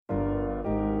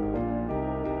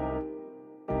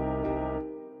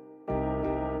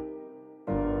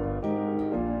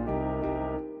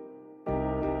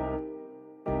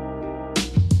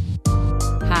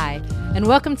and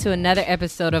welcome to another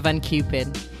episode of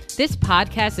Uncupid. This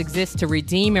podcast exists to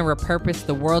redeem and repurpose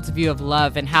the world's view of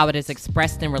love and how it is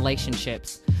expressed in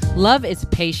relationships. Love is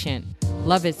patient,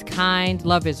 love is kind,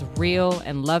 love is real,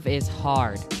 and love is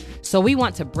hard. So we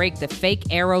want to break the fake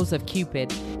arrows of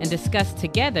Cupid and discuss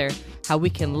together how we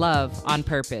can love on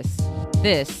purpose.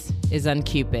 This is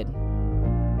Uncupid.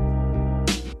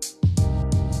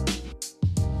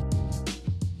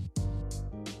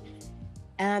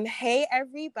 Hey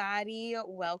everybody,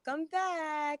 welcome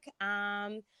back.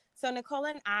 So Nicole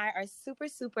and I are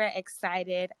super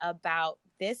excited about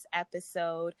this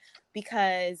episode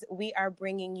because we are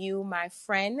bringing you my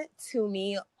friend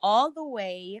Tumi all the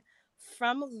way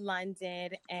from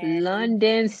London. And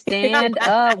London, stand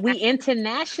up. We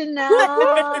international.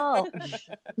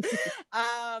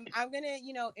 I'm gonna,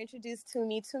 introduce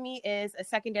Tumi. Tumi is a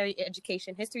secondary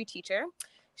education history teacher.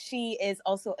 She is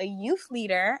also a youth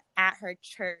leader at her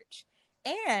church,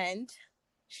 and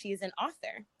she's an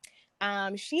author.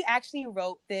 She actually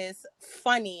wrote this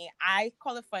I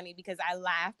call it funny because I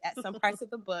laughed at some parts of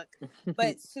the book,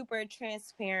 but super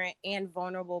transparent and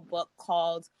vulnerable book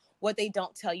called What They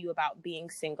Don't Tell You About Being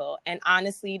Single. And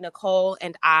honestly, Nicole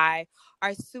and I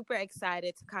are super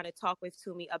excited to kind of talk with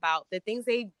Tumi about the things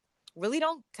they really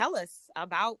don't tell us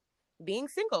about being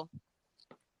single.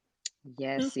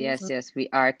 Yes, we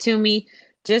are. Tumi,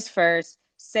 just first,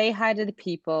 say hi to the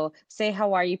people. Say,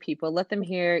 how are you, people? Let them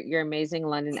hear your amazing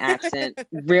London accent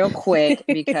real quick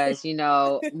because,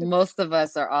 most of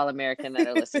us are all American that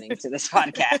are listening to this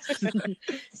podcast.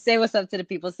 Say what's up to the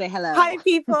people. Say hello. Hi,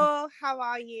 people. How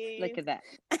are you? Look at that.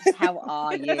 How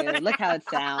are you? Look how it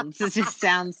sounds. It just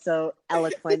sounds so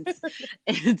eloquent.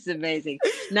 It's amazing.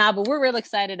 But we're real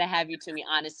excited to have you, Tumi.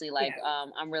 Honestly,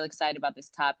 I'm real excited about this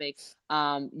topic.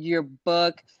 Your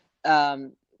book,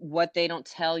 What They Don't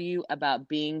Tell You About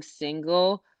Being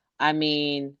Single. I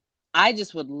mean, I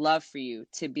just would love for you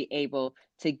to be able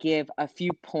to give a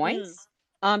few points.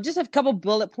 Just a couple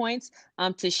bullet points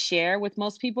to share with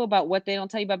most people about what they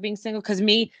don't tell you about being single. Because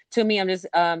Tumi,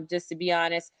 I'm just to be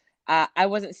honest, I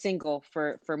wasn't single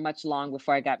for much long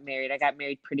before I got married. I got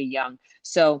married pretty young.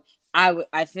 So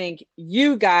I think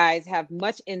you guys have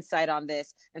much insight on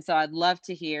this. And so I'd love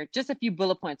to hear just a few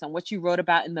bullet points on what you wrote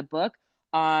about in the book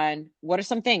on what are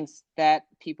some things that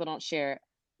people don't share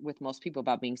with most people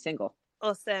about being single.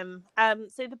 Awesome.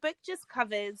 So the book just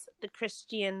covers the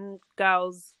Christian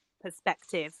girl's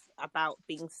perspective about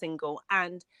being single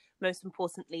and most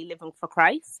importantly, living for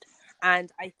Christ. And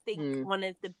I think one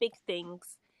of the big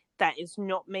things that is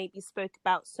not maybe spoke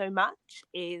about so much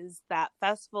is that,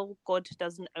 first of all, God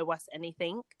doesn't owe us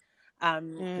anything.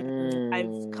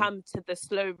 I've come to the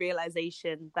slow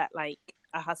realization that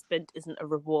a husband isn't a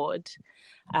reward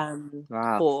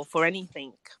for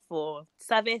anything, for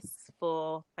service,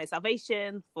 for my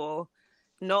salvation, for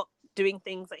not doing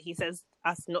things that he says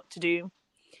us not to do.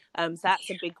 So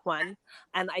that's a big one.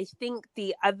 And I think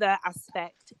the other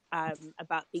aspect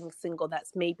about being single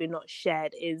that's maybe not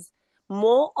shared is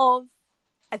more of,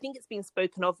 I think it's being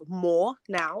spoken of more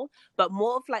now, but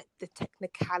more of the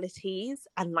technicalities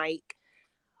and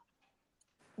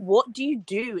what do you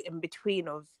do in between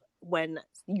of when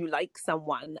you like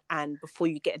someone and before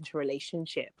you get into a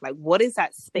relationship? What is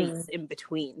that space in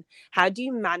between? How do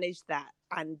you manage that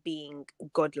and being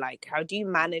godlike? How do you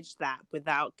manage that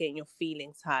without getting your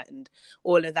feelings hurt and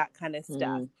all of that kind of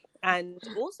stuff? And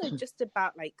also just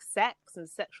about sex and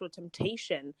sexual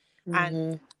temptation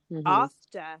and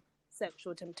after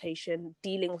sexual temptation,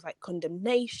 dealing with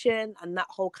condemnation and that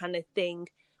whole kind of thing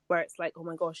where it's oh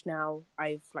my gosh, now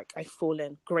I've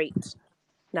fallen, great.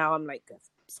 Now I'm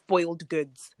spoiled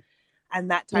goods and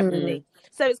that type of thing.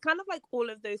 So it's kind of all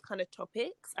of those kind of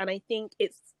topics. And I think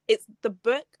it's the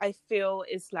book, I feel,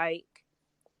 is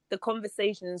the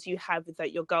conversations you have with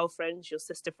your girlfriends, your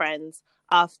sister friends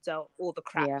after all the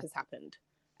crap has happened.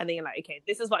 And then you're okay,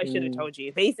 this is what I should have told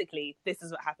you. Basically, this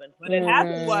is what happened. What had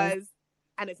happened was,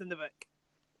 and it's in the book,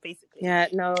 basically. Yeah,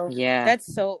 no. Yeah.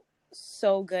 That's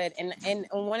so good. And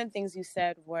one of the things you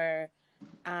said were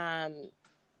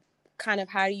kind of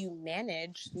how do you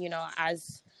manage,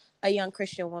 as a young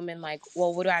Christian woman,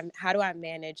 how do I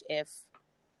manage if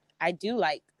I do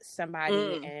like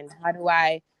somebody and how do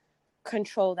I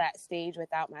control that stage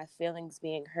without my feelings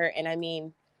being hurt? And I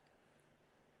mean,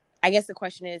 I guess the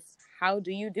question is, how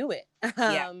do you do it?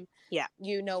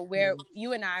 Where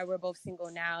you and I, we're both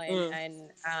single now and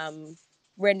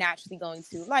we're naturally going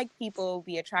to like people,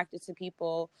 be attracted to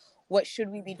people. What should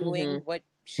we be doing? What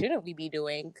shouldn't we be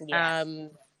doing? Yeah.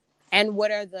 And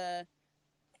what are the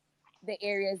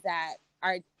areas that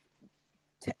are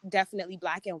definitely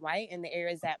black and white and the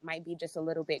areas that might be just a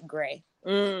little bit gray?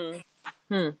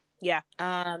 Yeah.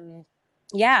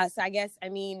 Yeah, so I guess, I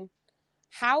mean,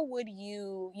 how would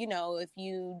you, if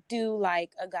you do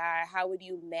like a guy, how would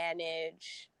you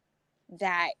manage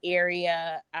that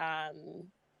area?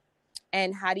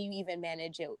 And how do you even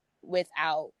manage it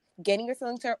without getting your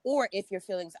feelings hurt? Or if your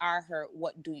feelings are hurt,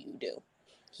 what do you do?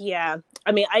 Yeah.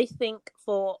 I mean, I think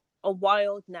for a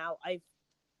while now, I've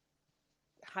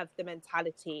had the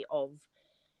mentality of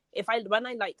when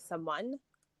I like someone,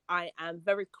 I am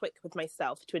very quick with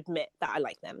myself to admit that I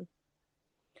like them.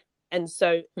 And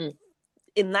so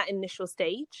in that initial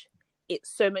stage, it's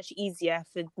so much easier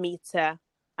for me to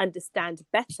understand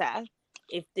better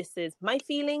if this is my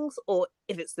feelings or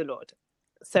if it's the Lord.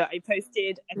 So I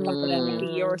posted a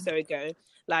year or so ago,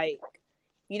 like,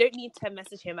 you don't need to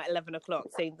message him at 11 o'clock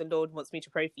saying the Lord wants me to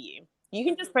pray for you. You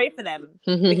can just pray for them.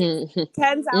 Because it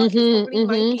turns out it's probably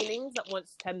my feelings that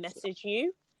wants to message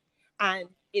you. And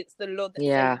it's the Lord that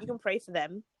says you can pray for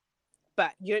them,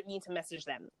 but you don't need to message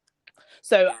them.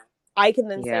 So I can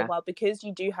then say, well, because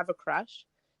you do have a crush,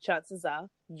 chances are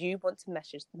you want to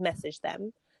message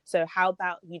them. So how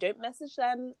about you don't message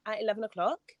them at 11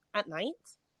 o'clock at night?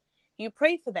 You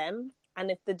pray for them. And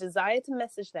if the desire to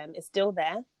message them is still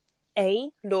there, A,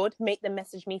 Lord, make them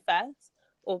message me first.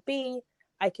 Or B,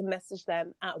 I can message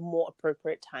them at a more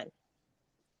appropriate time.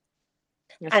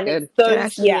 That's good.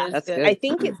 That's good. I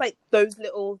think it's like those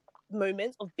little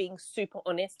moments of being super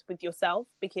honest with yourself,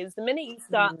 because the minute you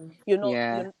start, you're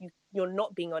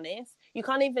not being honest. You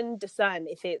can't even discern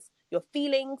if it's your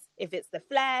feelings, if it's the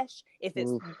flesh, if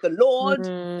it's the Lord,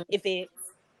 if it's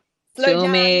slow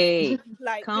down.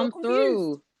 Like, come you're confused.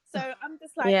 Through. So I'm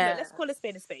just like, look, let's call a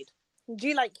spade a spade. Do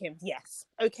you like him? Yes.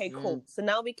 Okay, cool. So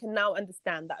now we can now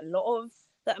understand that a lot of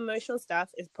the emotional stuff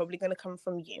is probably going to come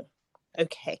from you.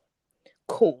 Okay.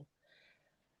 Cool.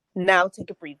 Now take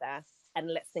a breather and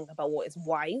let's think about what is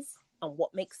wise and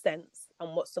what makes sense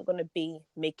and what's not going to be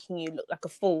making you look like a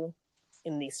fool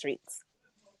in these streets.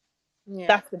 Yeah.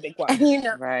 That's the big one.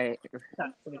 And, right.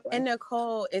 That's the big one. And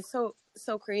Nicole, it's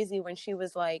so crazy when she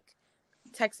was like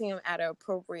texting him at an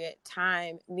appropriate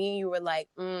time. Me and you were like,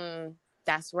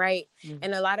 that's right.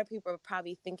 And a lot of people are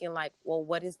probably thinking like, well,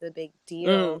 what is the big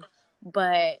deal?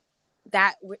 But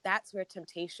that's where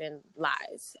temptation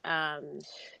lies.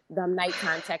 The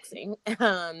nighttime texting.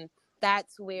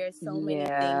 That's where so many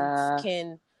things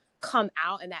can come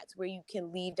out, and that's where you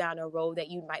can lead down a road that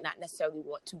you might not necessarily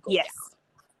want to go down.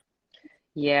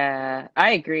 Yeah,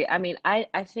 I agree. I mean, I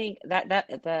think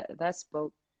that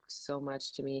spoke so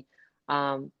much to me.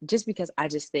 Just because I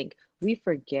just think we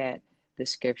forget the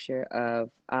scripture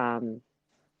of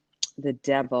the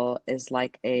devil is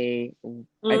like a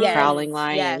prowling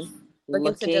lion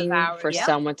looking for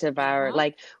someone to devour.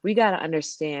 Like, we got to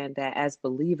understand that as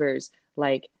believers,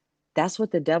 like, that's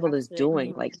what the devil is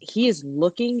doing. Like, he is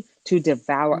looking to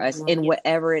devour us in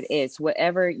whatever it is,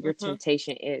 whatever your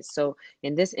temptation is. So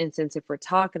in this instance, if we're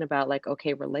talking about like,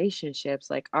 okay, relationships,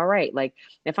 like, all right, like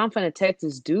if I'm going to text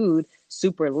this dude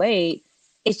super late,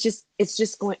 it's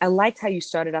just going, I liked how you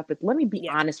started off with, let me be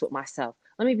honest with myself.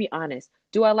 Let me be honest.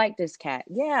 Do I like this cat?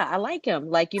 Yeah, I like him.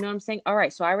 Like, you know what I'm saying? All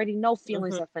right. So I already know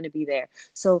feelings are going to be there.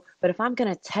 So, but if I'm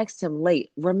going to text him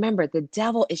late, remember the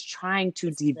devil is trying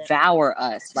to devour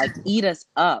us, like eat us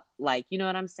up. Like, you know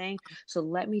what I'm saying? So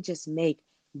let me just make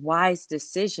wise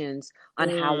decisions on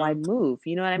how I move.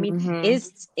 You know what I mean?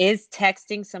 Is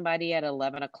texting somebody at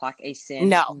 11 o'clock a sin?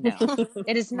 No,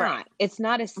 it is not. Right. It's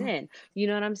not a sin. You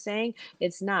know what I'm saying?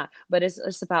 It's not, but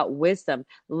it's about wisdom,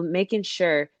 making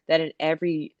sure that in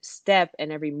every step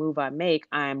and every move I make,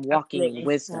 I'm walking in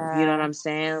wisdom. You know what I'm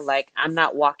saying? Like, I'm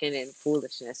not walking in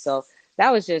foolishness. So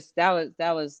that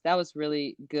was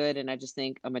really good. And I just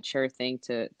think a mature thing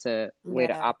to way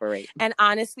to operate. And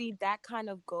honestly, that kind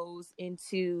of goes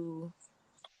into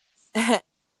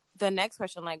the next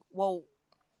question. Like, well,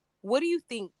 what do you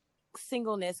think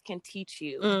singleness can teach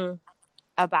you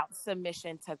about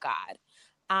submission to God?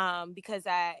 Because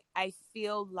I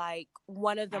feel like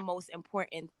one of the most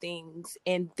important things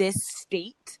in this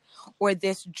state or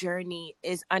this journey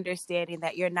is understanding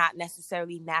that you're not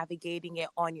necessarily navigating it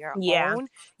on your own.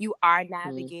 You are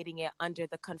navigating it under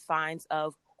the confines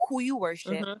of who you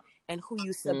worship and who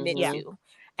you submit to.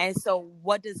 And so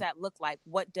what does that look like?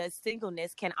 What does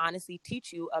singleness can honestly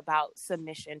teach you about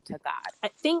submission to God? I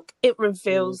think it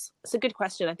reveals, it's a good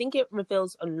question. I think it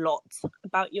reveals a lot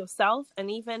about yourself.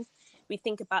 And even we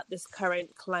think about this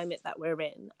current climate that we're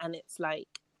in, and it's like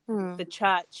the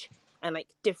church and like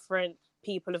different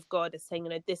people of God are saying, you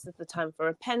know, this is the time for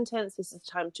repentance. This is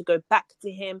the time to go back to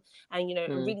him and, you know,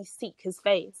 really seek his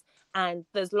face. And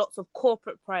there's lots of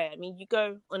corporate prayer. I mean, you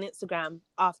go on Instagram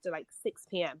after like 6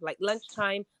 p.m, like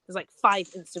lunchtime, there's like 5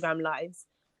 Instagram lives.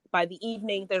 by the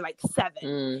evening they're like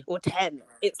 7 or 10.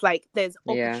 It's like there's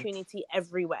opportunity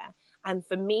everywhere. And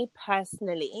for me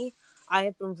personally, I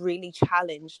have been really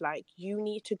challenged. Like, you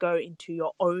need to go into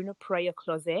your own prayer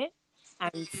closet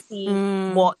and see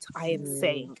what I am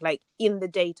saying. Like, in the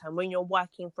daytime, when you're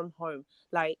working from home,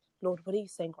 like, Lord, what are you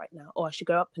saying right now? Or I should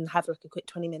go up and have like a quick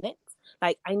 20 minutes.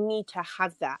 Like, I need to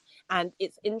have that. And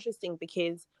it's interesting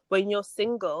because when you're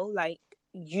single, like,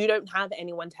 you don't have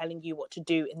anyone telling you what to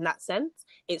do in that sense.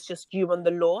 It's just you and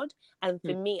the Lord. And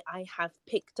for me, I have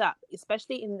picked up,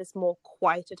 especially in this more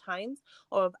quieter times,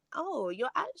 of, oh,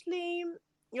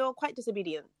 you're quite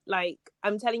disobedient. Like,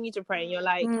 I'm telling you to pray and you're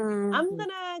like, I'm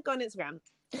gonna go on Instagram.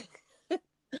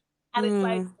 And it's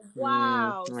like,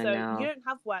 wow. So you don't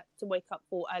have work to wake up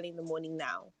for early in the morning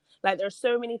now. Like, there are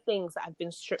so many things that have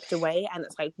been stripped away, and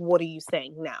it's like, what are you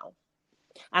saying now?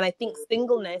 And I think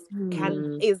singleness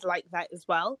is like that as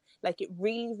well. Like, it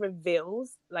really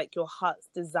reveals like your heart's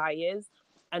desires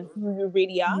and who you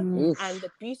really are. And the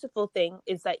beautiful thing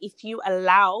is that if you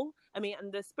allow, I mean,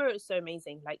 and the Spirit is so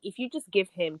amazing. Like, if you just give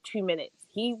him 2 minutes,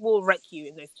 he will wreck you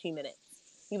in those 2 minutes.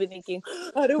 You'll be thinking,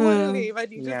 I don't want to leave. I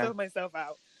need to sort myself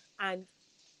out. And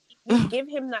you give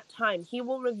him that time, he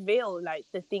will reveal like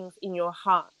the things in your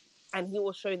heart, and he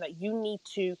will show that you need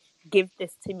to give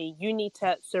this to me. You need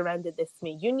to surrender this to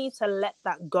me. You need to let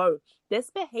that go. This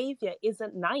behavior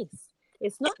isn't nice.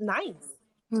 It's not nice.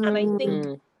 And I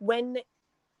think when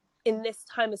in this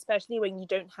time, especially when you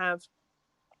don't have,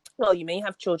 well, you may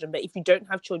have children, but if you don't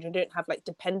have children, you don't have like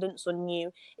dependence on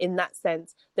you in that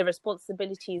sense, the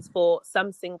responsibilities for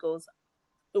some singles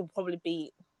will probably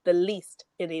be the least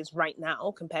it is right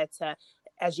now compared to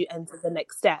as you enter the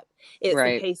next step. It's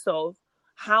a case of,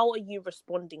 how are you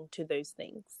responding to those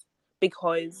things?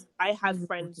 Because I have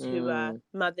friends who are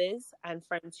mothers and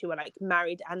friends who are like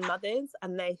married and mothers,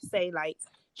 and they say like,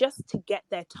 just to get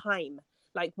their time,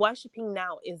 like, worshiping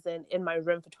now isn't in my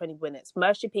room for 20 minutes.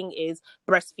 Worshiping is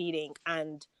breastfeeding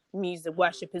and music.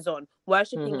 Worship is on.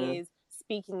 Worshiping is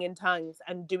speaking in tongues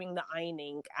and doing the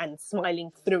ironing and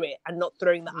smiling through it and not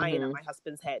throwing the iron at my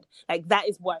husband's head. Like, that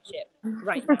is worship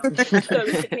right now. So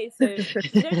it's a case of,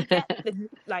 you don't get the,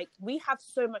 like, we have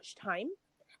so much time.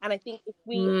 And I think if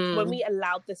we, when we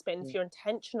allow this, but if you're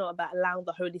intentional about allowing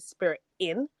the Holy Spirit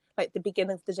in, like the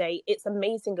beginning of the day, it's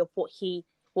amazing of what he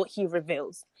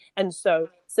reveals. And so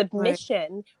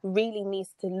submission really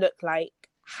needs to look like,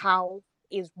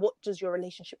 what does your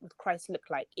relationship with Christ look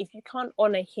like? If you can't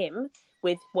honor him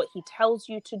with what he tells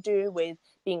you to do, with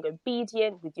being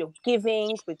obedient, with your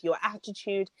giving, with your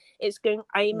attitude,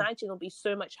 I imagine it'll be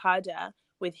so much harder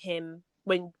with him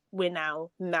when we're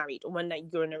now married or when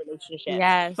you're in a relationship.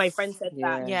 Yes. My friend said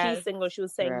that she's single. She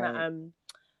was saying that,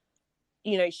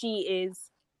 you know, she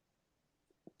is,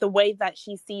 the way that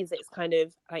she sees it is kind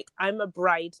of like, I'm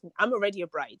already a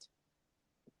bride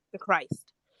to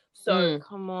Christ. So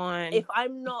come on, if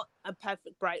I'm not a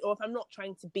perfect bride, or if I'm not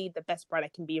trying to be the best bride I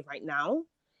can be right now,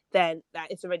 then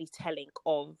that is already telling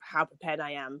of how prepared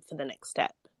I am for the next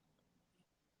step.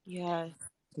 Yes.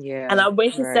 Yeah. And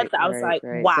when she said that, I was like,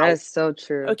 wow. That's so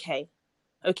true. Okay.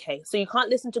 So you can't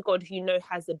listen to God who you know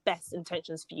has the best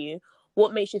intentions for you.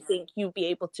 What makes you think you'll be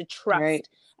able to trust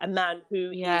a man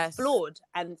who is flawed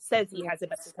and says he has the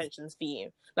best intentions for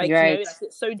you? Like, you know, like,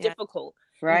 it's so difficult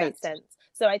in that sense.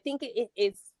 So I think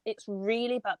it's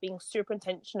really about being super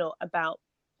intentional about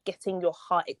getting your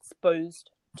heart exposed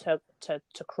to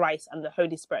Christ and the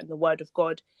Holy Spirit and the Word of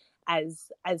God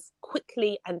as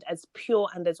quickly and as pure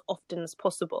and as often as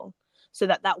possible, so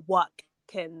that work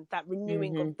can, that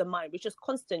renewing of the mind, which is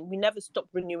constant. We never stop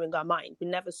renewing our mind. We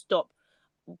never stop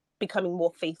becoming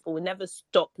more faithful. We never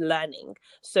stop learning.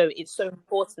 So it's so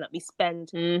important that we spend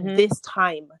this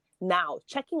time now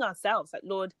checking ourselves, like,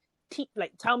 Lord,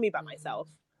 tell me about myself.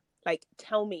 Like,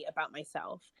 tell me about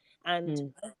myself.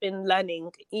 And I've been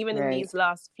learning, even in these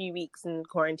last few weeks in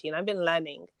quarantine, I've been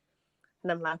learning.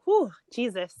 And I'm like, oh,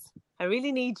 Jesus, I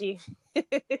really need you.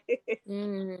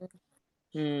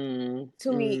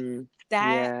 To me,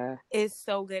 that is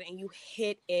so good. And you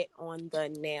hit it on the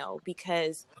nail,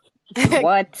 because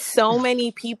so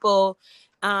many people,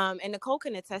 and Nicole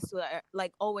can attest to it,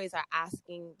 like, always are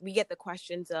asking, we get the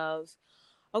questions of,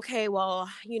 okay, well,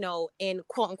 you know, in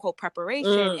quote unquote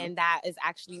preparation, and that is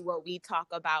actually what we talk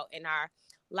about in our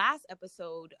last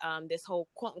episode, this whole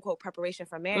quote unquote preparation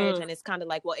for marriage. And it's kind of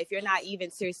like, well, if you're not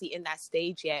even seriously in that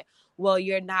stage yet, well,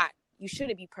 you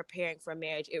shouldn't be preparing for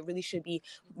marriage. It really should be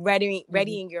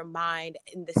readying your mind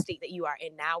in the state that you are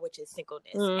in now, which is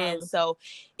singleness. And so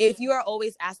if you are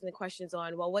always asking the questions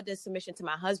on, well, what does submission to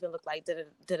my husband look like?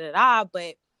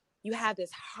 But you have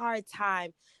this hard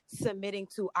time submitting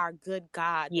to our good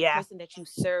God, the Yeah. person that you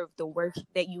serve, the worship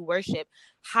that you worship.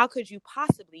 How could you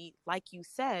possibly, like you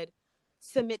said,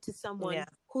 submit to someone Yeah.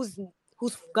 who's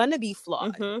gonna be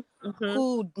flawed,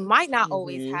 who might not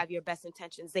always have your best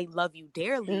intentions? They love you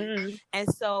dearly.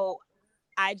 And so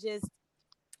I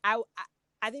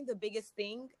think the biggest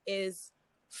thing is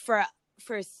for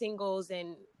singles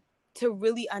and to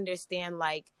really understand,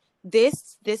 like,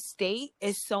 this state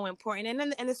is so important,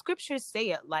 and the scriptures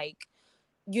say it, like,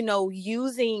 you know,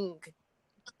 using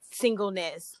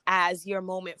singleness as your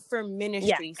moment for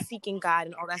ministry, seeking God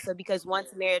and all that stuff, because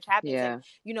once marriage happens, and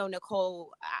you know,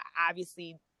 Nicole,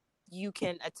 obviously you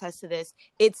can attest to this,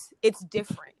 it's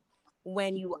different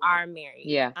when you are married.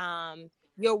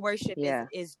 Your worship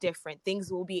is different.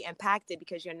 Things will be impacted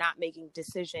because you're not making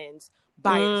decisions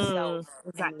by yourself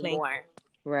anymore.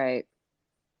 Right.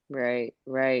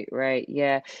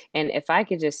 Yeah. And if I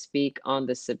could just speak on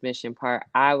the submission part,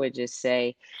 I would just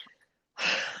say,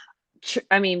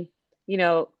 I mean, you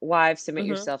know, wives, submit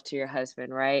yourself to your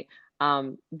husband, right?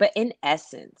 But in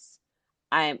essence,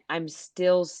 I'm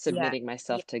still submitting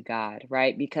myself to God,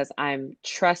 right? Because I'm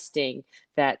trusting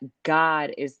that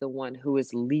God is the one who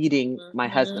is leading my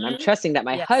husband. I'm trusting that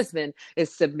my husband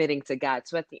is submitting to God.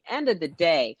 So at the end of the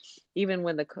day, even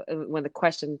when the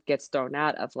question gets thrown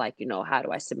out of, like, you know, how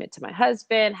do I submit to my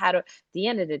husband? At the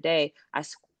end of the day,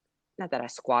 not that I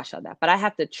squash all that, but I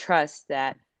have to trust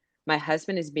that my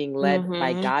husband is being led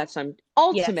by God. So I'm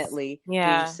ultimately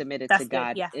being submitted to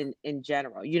God in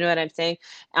general. You know what I'm saying?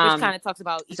 Which kind of talks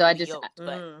about equally yoked,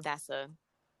 but that's a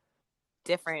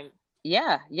different.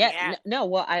 No,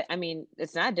 well, I mean,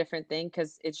 it's not a different thing,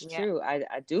 because it's true.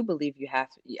 I do believe you have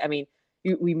to, I mean,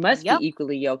 we must be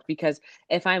equally yoked, because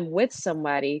if I'm with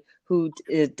somebody who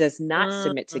does not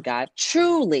submit to God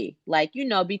truly, like, you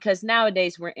know, because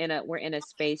nowadays we're in a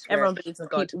space where everyone believes in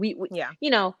God. we you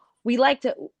know, we like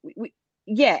to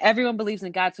everyone believes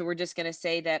in God, so we're just gonna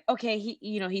say that, okay,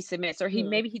 he submits, or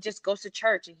maybe he just goes to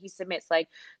church and he submits. Like,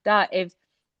 if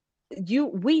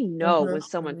we know when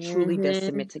someone truly does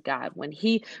submit to God, when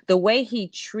the way he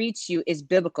treats you is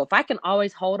biblical. If I can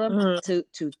always hold him to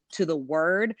the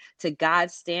word, to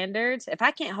God's standards, if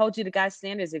I can't hold you to God's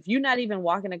standards, if you're not even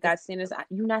walking to God's standards,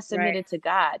 you're not submitted to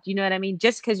God. You know what I mean?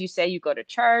 Just because you say you go to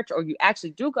church, or you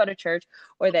actually do go to church,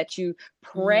 or that you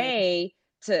pray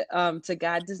to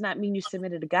God, does not mean you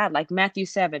submitted to God. Like Matthew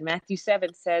 7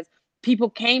 says, people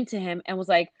came to him and was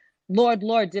like, Lord,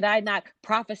 Lord, did I not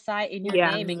prophesy in your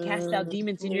name and cast out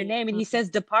demons in your name? And he says,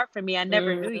 depart from me, I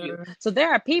never knew you. So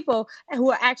there are people who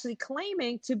are actually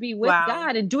claiming to be with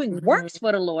God and doing works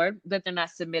for the Lord, but they're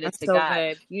not submitted to God.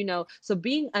 Good. You know, so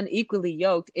being unequally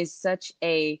yoked is such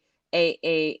a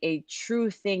true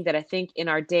thing that I think in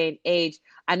our day and age,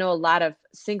 I know a lot of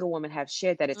single women have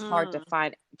shared that it's hard to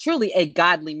find truly a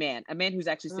godly man, a man who's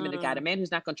actually submitted to God, a man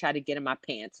who's not going to try to get in my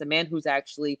pants, a man who's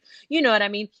actually, you know what I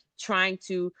mean, trying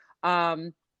to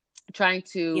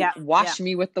wash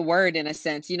me with the word, in a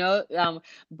sense, you know,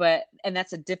 and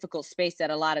that's a difficult space that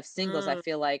a lot of singles I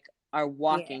feel like are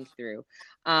walking through.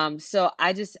 So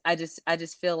I just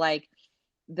feel like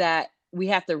that we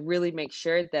have to really make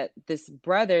sure that this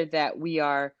brother that we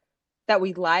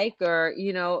like, or,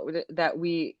 you know, that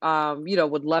we you know,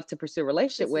 would love to pursue a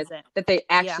relationship with, that they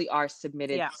actually are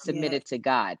submitted to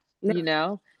God, you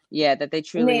know. That they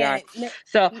truly are.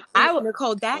 So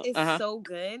Nicole, that is so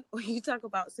good when you talk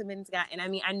about submitting to God. And I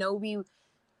mean, I know we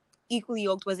equally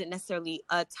yoked wasn't necessarily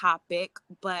a topic,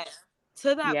 but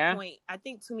to that point, I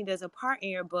think, to me, there's a part in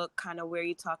your book kind of where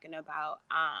you're talking about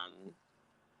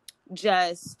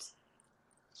just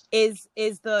is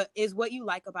what you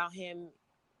like about him,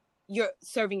 you're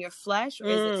serving your flesh, or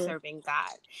is it serving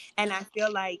God? And I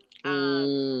feel like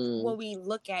when we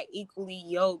look at equally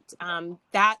yoked,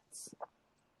 that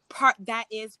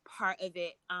is part of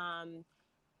it.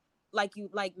 Like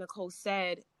Nicole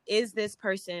said, is this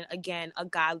person, again, a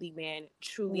godly man,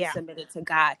 truly submitted to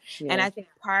God? And I think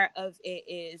part of it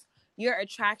is your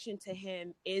attraction to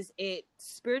him. Is it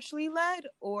spiritually led,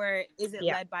 or is it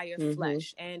led by your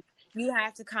flesh? And you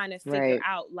have to kind of figure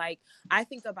out, like, I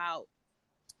think about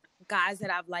guys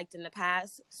that I've liked in the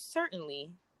past,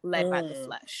 certainly led by the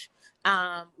flesh,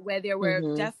 where there were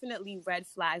definitely red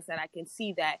flags that I can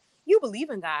see that you believe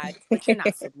in God, but you're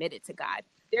not submitted to God.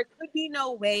 There could be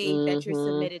no way that you're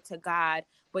submitted to God,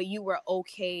 but you were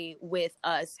okay with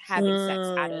us having sex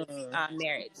out of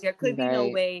marriage. There could be no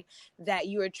way that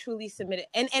you are truly submitted,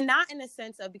 and not in a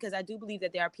sense of, because I do believe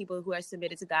that there are people who are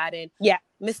submitted to God, and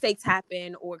mistakes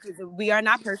happen, or because we are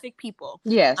not perfect people.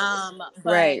 Yes. But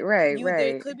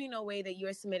there could be no way that you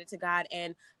are submitted to God,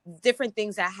 and different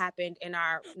things that happened in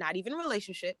our, not even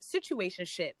relationship,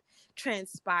 situationship,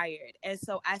 transpired. And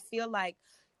so I feel like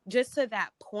just to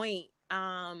that point,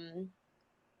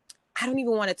 I don't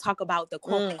even want to talk about the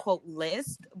quote unquote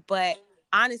list, but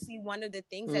honestly, one of the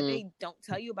things that they don't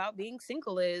tell you about being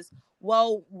single is,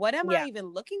 well, what am I even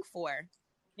looking for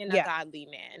in a godly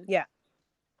man? Yeah.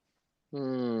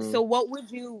 So what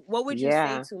would you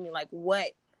say to me? Like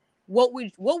what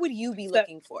would you be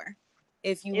looking for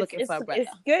if you looking for a brother?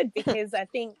 It's good because I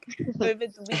think over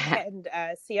the weekend,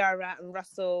 Ciara and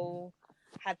Russell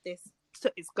had this. So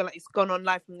it's gone on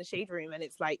live from the Shade Room, and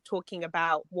it's like talking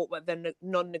about what were the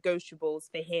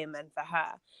non-negotiables for him and for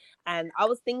her. And I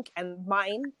was thinking, and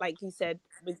mine, like you said,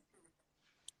 was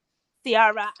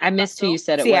Ciara. I missed Russell. who you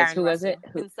said it Ciara was. Who was it?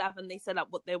 And stuff, and they said like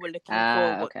what they were looking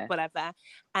for, Okay. whatever.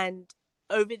 And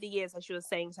over the years, as she was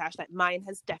saying to Ash, like mine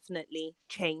has definitely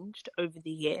changed over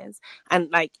the years. And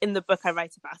like in the book I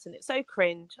write about, and it's so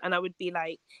cringe. And I would be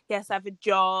like, yes, I have a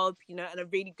job, and a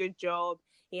really good job.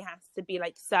 He has to be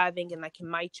like serving in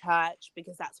my church,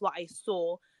 because that's what I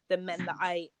saw. The men that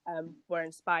I were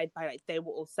inspired by, like they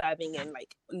were all serving in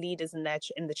like leaders in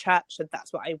the church. So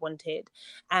that's what I wanted.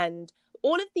 And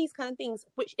all of these kind of things,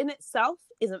 which in itself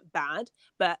isn't bad,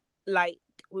 but like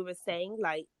we were saying,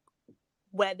 like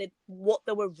what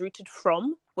they were rooted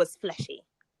from was fleshy.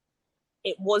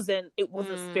 It wasn't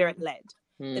spirit-led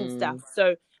and stuff.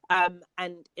 So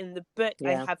and in the book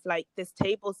I have like this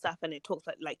table stuff, and it talks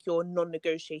like your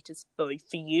non-negotiators for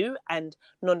you and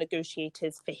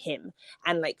non-negotiators for him.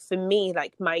 And like for me,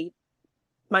 like my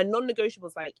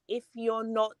non-negotiables, like if you're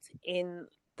not in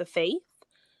the faith,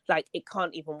 like it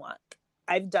can't even work.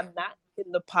 I've done that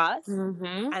in the past,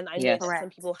 and I know that some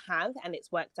people have, and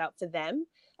it's worked out for them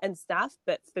and stuff.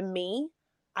 But for me,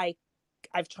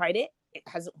 I've tried it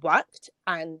hasn't worked,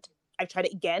 and I've tried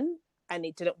it again and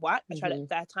it didn't work. I tried it a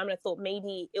third time and I thought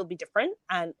maybe it'll be different,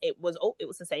 and it was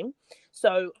the same.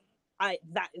 So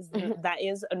that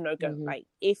is a no-go. Like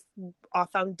if our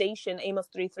foundation, Amos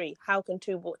 3:3, how can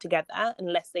two walk together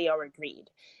unless they are agreed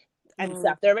and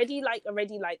stuff? They're already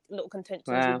like little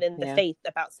contentions within the faith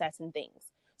about certain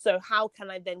things. So how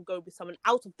can I then go with someone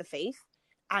out of the faith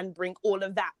and bring all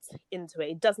of that into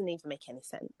it? It doesn't even make any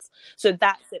sense. So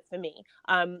that's it for me.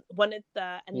 Then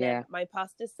my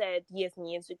pastor said years and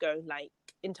years ago, like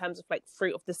in terms of like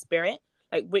fruit of the spirit,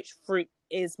 like which fruit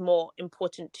is more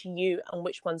important to you and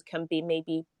which ones can be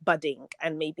maybe budding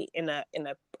and maybe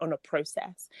on a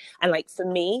process. And like for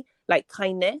me, like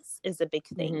kindness is a big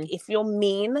thing. If you're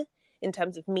mean, in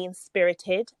terms of mean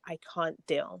spirited, I can't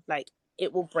deal. Like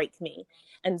it will break me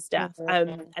and stuff.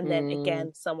 And then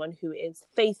again, someone who is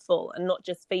faithful, and not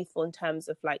just faithful in terms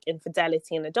of like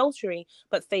infidelity and adultery,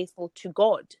 but faithful to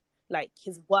God, like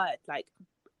his word. Like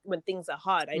when things are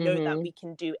hard, I know that we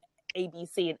can do A, B,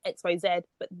 C and X, Y, Z,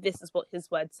 but this is what his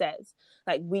word says.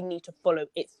 Like we need to follow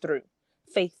it through.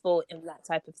 Faithful in that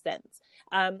type of sense.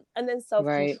 And then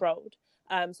self-controlled.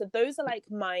 So those are like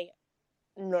my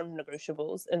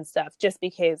non-negotiables and stuff, just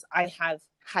because I have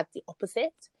had the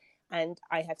opposite. And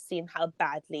I have seen how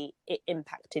badly it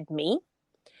impacted me,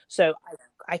 so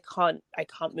I can't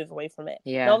move away from it.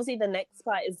 Yeah. And obviously, the next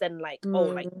part is then like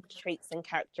like traits and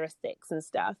characteristics and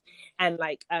stuff. And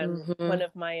like one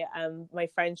of my my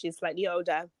friends, she's slightly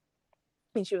older,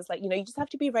 and she was like, you just have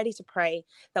to be ready to pray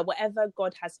that whatever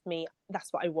God has for me,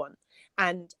 that's what I want,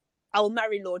 and I'll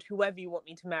marry, Lord, whoever you want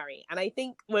me to marry. And I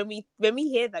think when we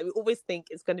hear that, we always think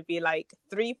it's going to be like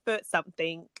 3 foot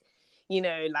something,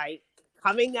 like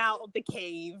coming out of the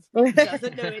cave,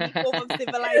 doesn't know any form of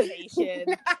civilization.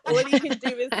 All he can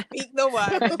do is speak the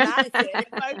word, and that's it.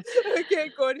 It's like, okay,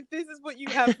 God, if this is what you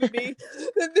have for me,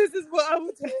 then this is what I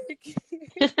will take.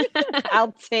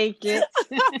 I'll take it.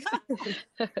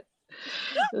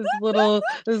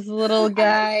 this little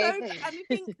guy. And I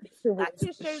think that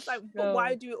just shows like,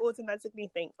 why do you automatically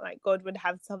think like God would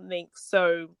have something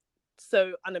so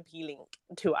unappealing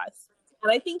to us?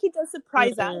 And I think he does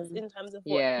surprise us in terms of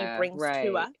what he brings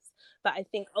to us. But I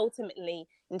think ultimately,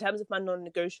 in terms of my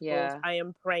non-negotiables, I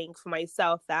am praying for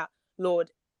myself that,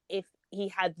 Lord, if he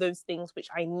had those things which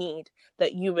I need,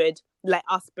 that you would let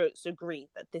our spirits agree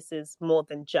that this is more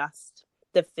than just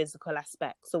the physical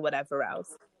aspects or whatever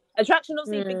else. Attraction,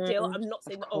 obviously, a big deal. I'm not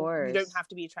saying that, you don't have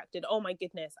to be attracted. Oh my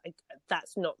goodness,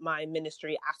 that's not my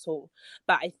ministry at all.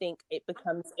 But I think it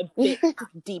becomes a bit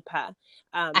deeper,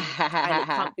 and it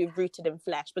can't be rooted in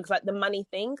flesh. Because like the money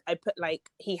thing, I put like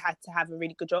he had to have a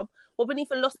really good job. What when he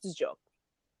lost his job?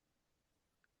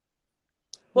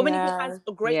 What when he has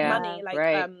a great money? Like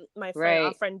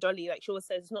our friend Dolly, like she always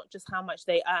says, it's not just how much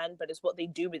they earn, but it's what they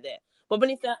do with it. What when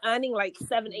if they're earning like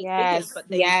 7-8 figures, but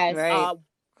they are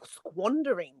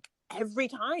squandering every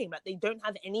time, like they don't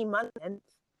have any money, and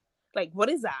like what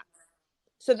is that?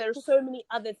 So there are so many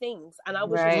other things, and I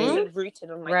was just Right. also rooted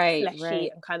on like Right, fleshy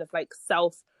right. and kind of like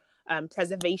self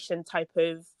preservation type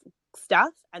of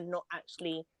stuff, and not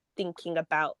actually thinking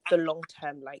about the long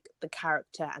term, like the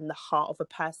character and the heart of a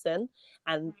person,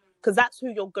 and because that's who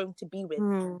you're going to be with,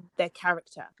 their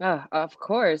character. Of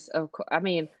course, of course. I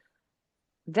mean,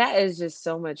 that is just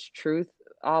so much truth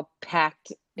all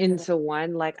packed into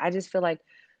one. Like, I just feel like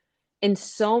in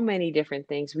so many different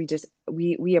things,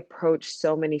 we approach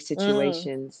so many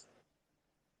situations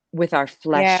with our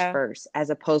flesh Yeah. first, as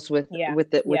opposed with Yeah.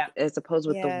 the Yeah. as opposed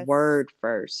with the Yes. word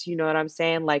first. You know what I'm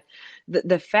saying? Like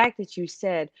the fact that you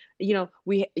said,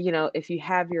 if you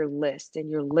have your list, and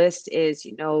your list is,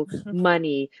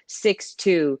 money,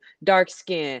 6'2", dark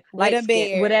skin, With a light skin,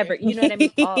 beard. whatever, you know what I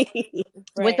mean? All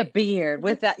with a Right. beard,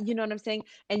 with that, you know what I'm saying?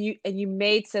 And you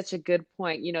made such a good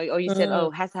point. You said,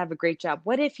 has to have a great job.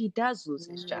 What if he does lose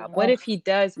his job? What Oh, if he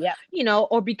does, yeah.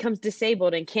 or becomes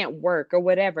disabled and can't work or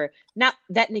whatever? Now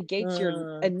that negates your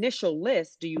initial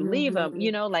list. Do you leave him?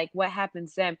 Like, what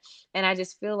happens then? And I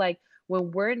just feel like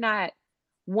when we're not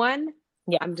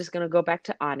I'm just going to go back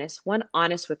to honest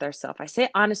with ourselves. I say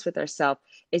honest with ourselves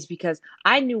is because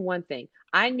I knew one thing.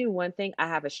 I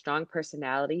have a strong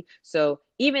personality. So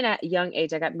even at a young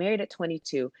age, I got married at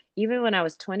 22. Even when I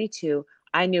was 22,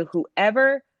 I knew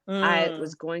whoever I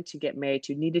was going to get married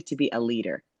to needed to be a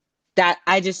leader. That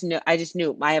I just knew.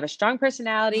 I have a strong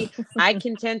personality. I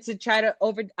can tend to try to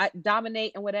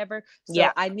dominate and whatever.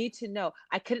 So I need to know.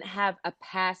 I couldn't have a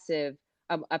passive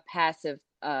husband.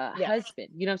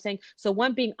 You know what I'm saying? So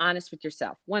one, being honest with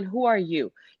yourself. One, who are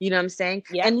you? You know what I'm saying?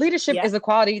 Yeah. And leadership is a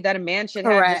quality that a man should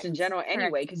have just in general Correct.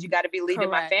 anyway, because you got to be leading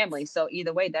my Correct. family. So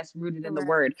either way, that's rooted in the Correct.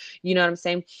 word. You know what I'm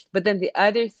saying? But then the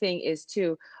other thing is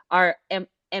too, are my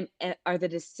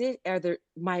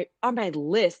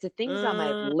list, the things on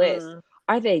my list,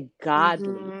 are they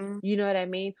godly? You know what I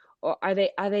mean? Or are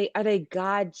they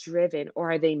God driven, or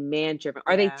are they man driven?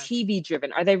 Are they TV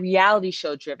driven? Are they reality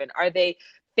show driven? Are they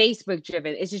Facebook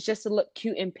driven? Is it just to look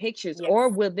cute in pictures? Yes. Or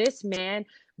will this man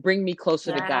bring me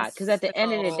closer to God? Because at the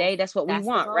end of the day, that's what we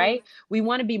want, right? We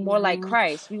want to be more like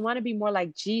Christ. We want to be more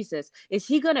like Jesus. Is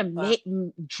he going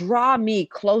to draw me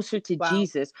closer to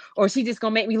Jesus? Or is he just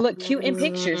going to make me look cute in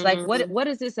pictures? Like, what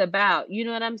is this about? You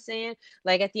know what I'm saying?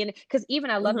 Like, at the end, because even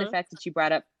I love the fact that you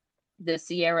brought up the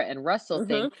Ciara and Russell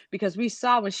thing, because we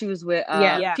saw when she was with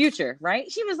Future, right?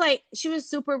 She was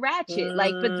super ratchet,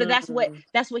 like, but that's what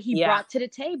he brought to the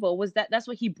table, that's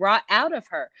what he brought out of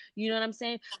her. You know what I'm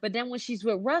saying? But then when she's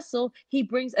with Russell, he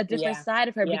brings a different side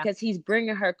of her, because he's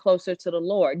bringing her closer to the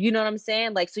Lord. You know what I'm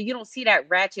saying? Like, so you don't see that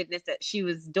ratchetness that she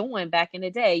was doing back in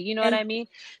the day. You know what I mean?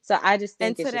 So I just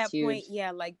think it's just huge.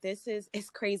 Point, like,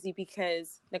 it's crazy,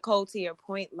 because Nicole, to your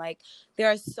point, like, there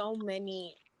are so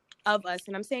many of us,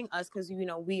 and I'm saying us because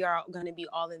we are going to be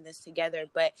all in this together,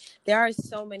 but there are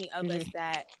so many of us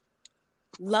that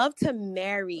love to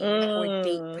marry or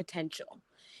date potential,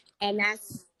 and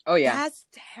that's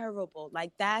terrible.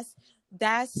 Like, that's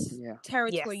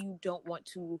territory you don't want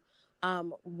to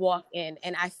walk in.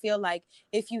 And I feel like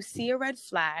if you see a red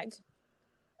flag,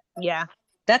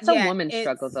 that's a woman's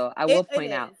struggle, though. I will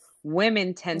point out,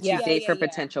 women tend to date for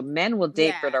potential. Men will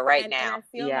date for the right now. And I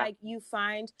feel like you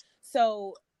find,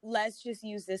 so let's just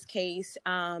use this case.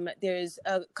 There's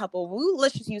a couple.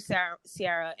 Let's just use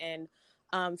Ciara and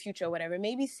Future, or whatever.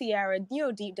 Maybe Ciara,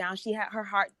 deep down, her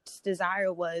heart's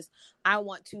desire was, I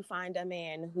want to find a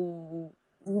man who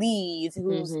leads,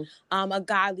 who's a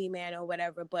godly man or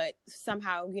whatever. But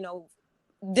somehow,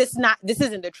 this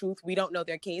isn't the truth. We don't know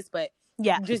their case, but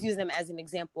just use them as an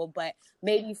example. But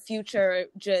maybe Future,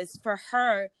 just for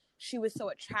her, she was so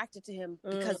attracted to him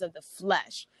because of the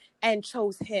flesh, and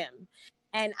chose him.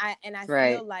 And I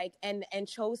feel like, and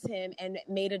chose him and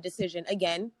made a decision,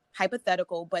 again,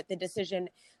 hypothetical, but the decision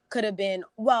could have been,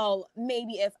 well,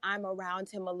 maybe if I'm around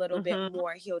him a little bit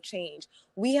more, he'll change.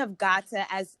 We have got to,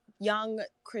 as young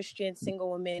Christian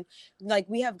single women, like,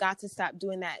 we have got to stop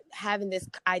doing that, having this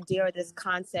idea or this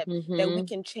concept that we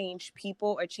can change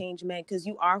people or change men, because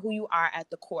you are who you are at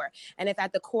the core. And if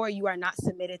at the core you are not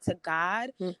submitted to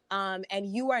God,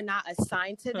 and you are not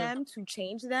assigned to them to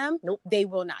change them, they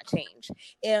will not change.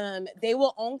 They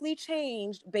will only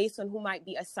change based on who might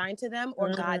be assigned to them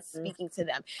or God speaking to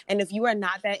them. And if you are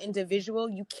not that individual,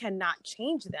 you cannot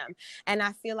change them. And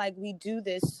I feel like we do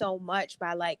this so much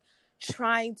by, like,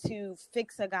 trying to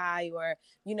fix a guy, or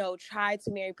try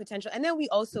to marry potential, and then we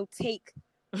also take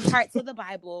parts of the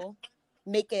Bible,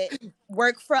 make it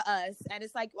work for us, and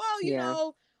it's like, well,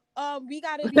 we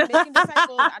gotta be making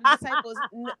disciples out of disciples.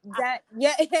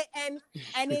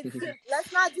 And it's,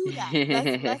 let's not do that.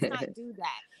 Let's not do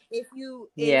that.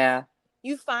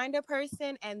 you find a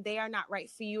person and they are not right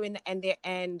for you, and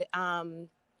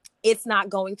it's not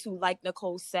going to, like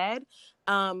Nicole said,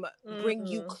 bring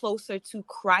you closer to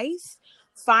Christ.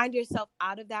 Find yourself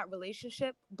out of that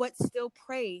relationship, but still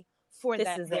pray for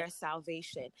their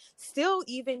salvation. Still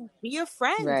even be a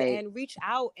friend and reach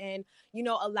out and, you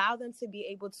know, allow them to be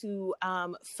able to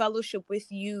fellowship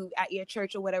with you at your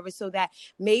church or whatever, so that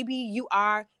maybe you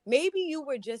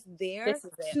were just there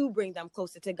to bring them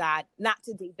closer to God, not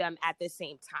to date them at the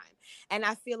same time. And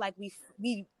I feel like we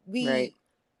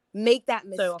make that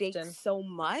mistake so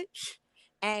much,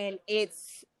 and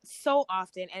it's so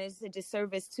often, and it's a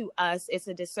disservice to us, it's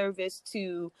a disservice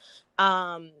to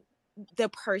the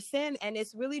person, and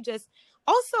it's really just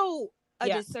also a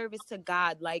disservice to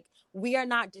God. Like, we are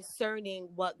not discerning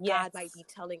what God might be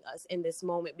telling us in this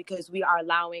moment, because we are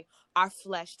allowing our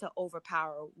flesh to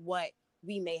overpower what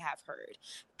we may have heard.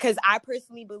 Because I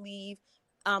personally believe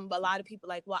a lot of people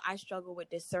like, well, I struggle with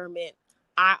discernment.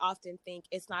 I often think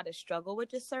it's not a struggle with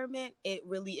discernment. It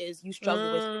really is, you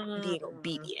struggle with being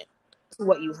obedient to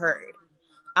what you heard.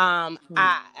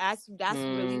 That's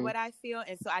really what I feel.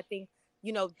 And so I think,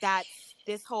 you know, that's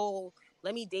this whole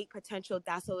let me date potential,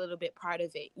 that's a little bit part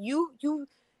of it. You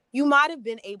might have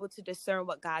been able to discern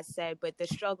what God said, but the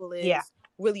struggle is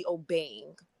really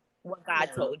obeying what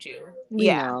God told you. We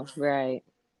know, right.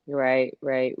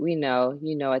 We know,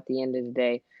 you know, at the end of the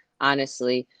day,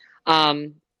 honestly.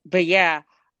 But yeah,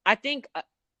 I think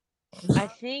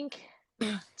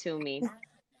to me,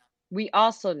 we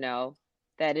also know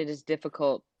that it is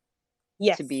difficult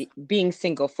to be being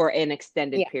single for an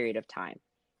extended period of time,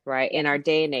 right? In our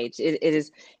day and age, it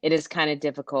is kind of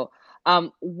difficult.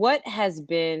 What has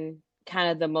been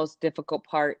kind of the most difficult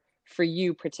part for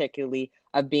you, particularly,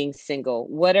 of being single?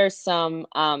 What are some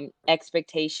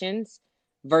expectations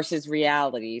versus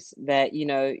realities that, you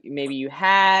know, maybe you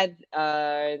had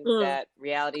that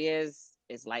reality is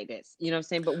like this? You know what I'm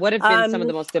saying? But what have been some of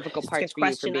the most difficult parts for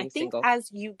you for being single? I think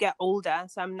as you get older,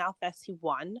 so I'm now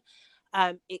 31,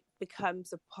 it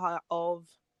becomes a part of,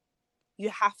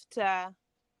 you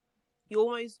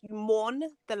mourn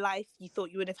the life you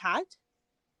thought you would have had.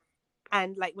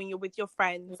 And like when you're with your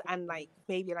friends, and like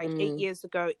maybe like 8 years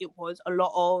ago, it was a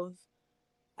lot of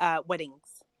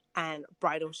weddings and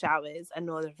bridal showers and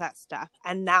all of that stuff.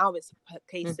 And now it's a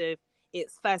case of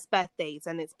it's first birthdays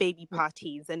and it's baby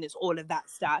parties and it's all of that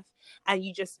stuff. And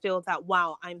you just feel that,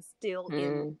 wow, I'm still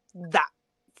in that,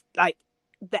 like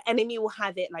the enemy will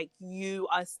have it like you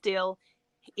are still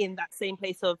in that same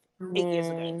place of 8 years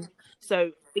ago.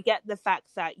 So forget the fact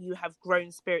that you have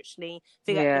grown spiritually,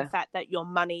 forget the fact that your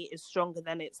money is stronger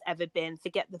than it's ever been,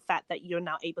 forget the fact that you're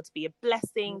now able to be a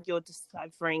blessing, you're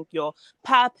discovering your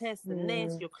purpose and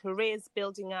this, your career's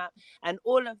building up and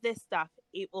all of this stuff.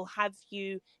 It will have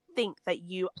you think that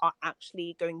you are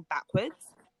actually going backwards.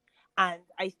 And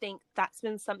I think that's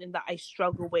been something that I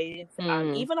struggle with,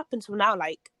 even up until now.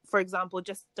 Like, for example,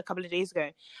 just a couple of days ago,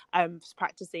 I was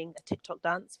practicing a TikTok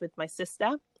dance with my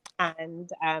sister.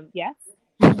 And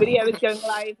the video was going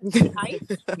live tonight.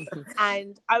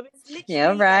 And I was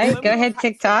literally... Go ahead,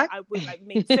 TikTok. I would like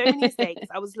make so many mistakes.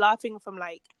 I was laughing from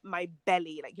like my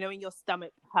belly, like, you know, when your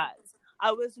stomach hurts.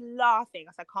 I was laughing. I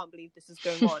was like, I can't believe this is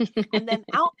going on. And then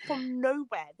out from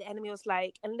nowhere, the enemy was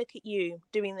like, and look at you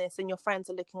doing this, and your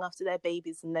friends are looking after their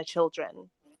babies and their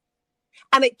children.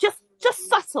 And it just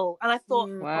subtle. And I thought,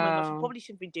 oh my gosh, I probably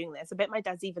shouldn't be doing this. I bet my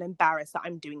dad's even embarrassed that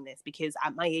I'm doing this, because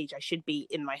at my age, I should be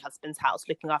in my husband's house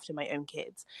looking after my own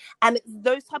kids. And it's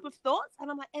those type of thoughts.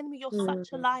 And I'm like, enemy, you're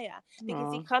such a liar,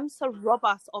 because he comes to rob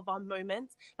us of our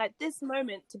moments. Like this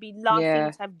moment to be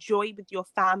laughing, to have joy with your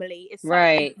family. It's such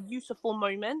a beautiful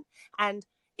moment. And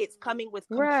it's coming with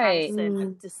comparison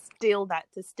and to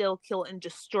still kill and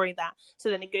destroy that.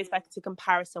 So then it goes back to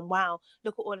comparison. Wow,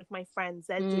 look at all of my friends.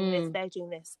 They're doing this, they're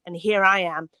doing this. And here I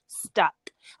am stuck.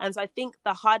 And so I think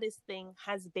the hardest thing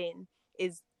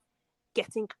is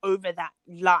getting over that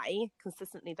lie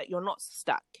consistently, that you're not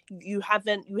stuck. You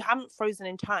haven't frozen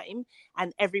in time,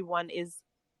 and everyone is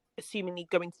assumingly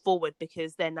going forward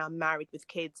because they're now married with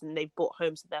kids and they've bought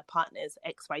homes with their partners,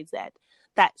 XYZ.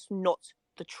 That's not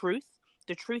the truth.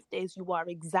 The truth is you are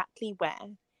exactly where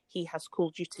he has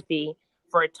called you to be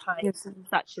for a time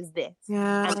such as this.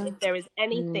 And if there is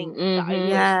anything that I would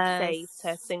say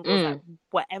to singles at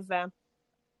whatever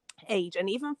age, and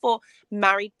even for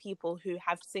married people who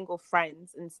have single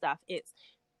friends and stuff, it's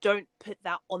don't put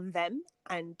that on them.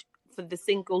 And for the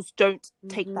singles, don't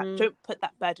take that, don't put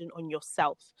that burden on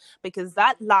yourself, because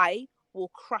that lie will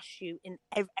crush you in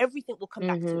everything will come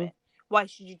back to it. Why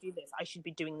should you do this? I should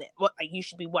be doing this. What, like, you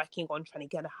should be working on trying to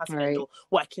get a husband or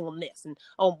working on this. And,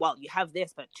 oh, well, you have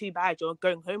this, but too bad you're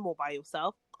going home all by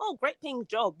yourself. oh, great paying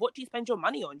job. What do you spend your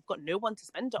money on? You've got no one to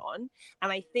spend it on.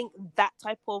 And I think that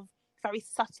type of very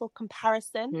subtle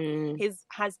comparison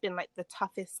has been like the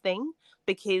toughest thing,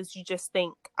 because you just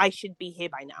think I should be here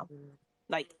by now.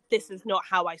 Like, this is not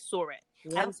how I saw it.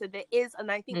 Yep. And so there is,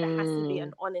 and I think there has to be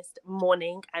an honest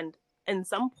mourning and in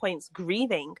some points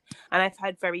grieving. And I've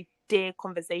had very dear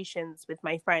conversations with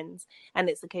my friends, and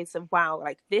it's a case of, wow,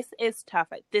 like, this is tough.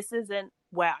 Like, this isn't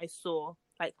where I saw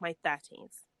like my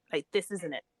 30s. Like, this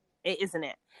isn't it. It isn't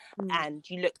it. And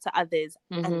you look to others,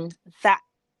 and that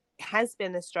has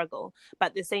been a struggle. But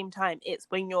at the same time, it's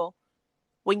when you're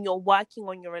working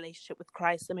on your relationship with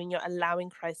Christ, and when you're allowing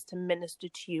Christ to minister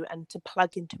to you and to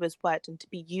plug into his word and to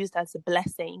be used as a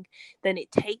blessing, then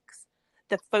it takes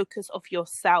the focus of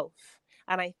yourself.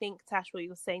 And I think, Tash, what you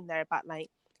were saying there about like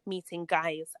meeting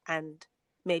guys and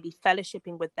maybe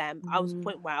fellowshipping with them, I was at a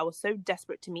point where I was so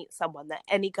desperate to meet someone that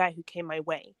any guy who came my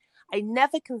way, I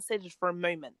never considered for a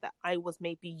moment that I was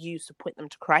maybe used to point them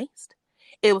to Christ.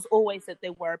 It was always that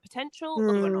they were a potential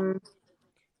or they were not.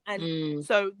 And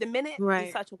so the minute we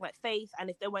started talking about faith, and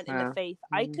if they weren't in the faith,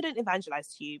 I couldn't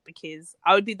evangelize to you, because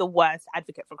I would be the worst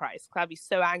advocate for Christ. I'd be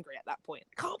so angry at that point.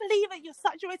 I can't believe it. You're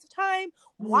such a waste of time.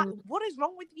 What is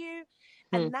wrong with you?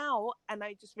 And now, and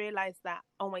I just realized that,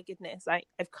 oh my goodness,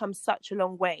 I've come such a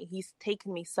long way. He's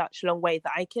taken me such a long way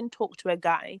that I can talk to a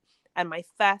guy, and my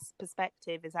first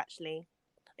perspective is actually,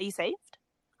 are you saved?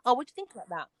 Oh, what do you think about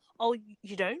that? Oh,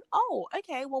 you don't? Oh,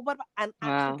 okay. Well, what about, and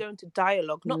actually go into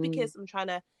dialogue, not because I'm trying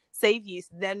to save you so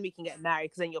then we can get married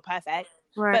because then you're perfect,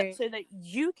 but so that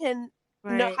you can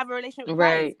not have a relationship with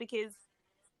Christ, because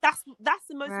that's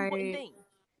the most important thing.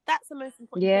 That's the most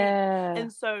important thing.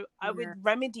 And so I would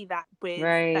remedy that with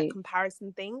that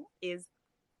comparison thing, is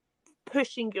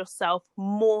pushing yourself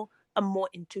more and more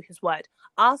into his word,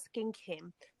 asking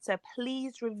him to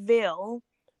please reveal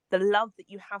the love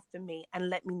that you have for me and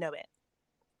let me know it.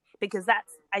 Because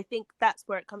I think that's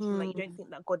where it comes from. Like, you don't think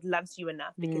that God loves you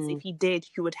enough, because if he did,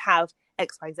 you would have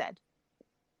X, Y, Z.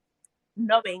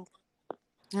 Knowing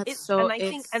and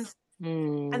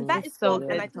that is so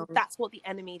good. And I think that's what the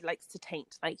enemy likes to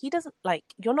taint. Like, he doesn't like,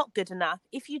 you're not good enough.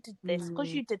 If you did this,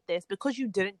 because you did this, because you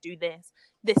didn't do this,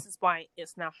 this is why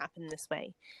it's now happened this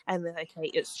way. And then,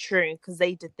 okay, it's true because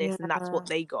they did this and that's what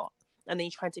they got. And then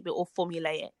you try to be all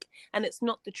formulaic, and it's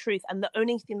not the truth. And the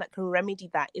only thing that can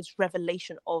remedy that is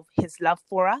revelation of his love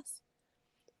for us.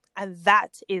 And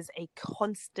that is a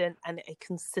constant and a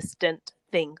consistent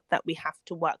thing that we have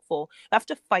to work for. We have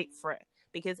to fight for it,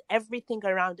 because everything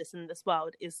around us in this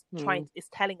world is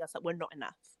telling us that we're not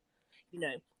enough. You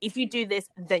know, if you do this,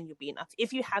 then you'll be enough.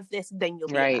 If you have this, then you'll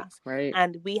be enough.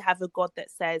 And we have a God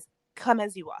that says, come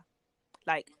as you are.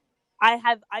 Like,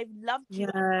 I've loved you.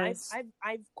 Yes.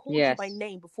 I've called you by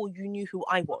name before you knew who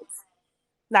I was.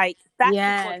 Like, that's the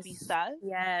God we serve.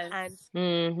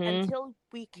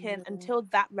 And until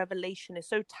that revelation is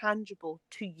so tangible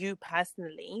to you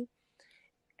personally,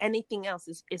 anything else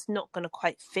is not going to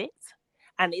quite fit.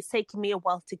 And it's taken me a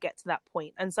while to get to that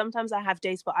point. And sometimes I have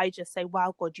days where I just say,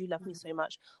 wow, God, you love me so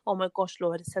much. Oh my gosh,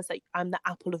 Lord, it says that I'm the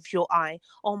apple of your eye.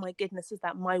 Oh my goodness, is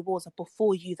that my walls are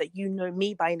before you, that you know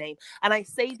me by name. And I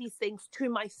say these things to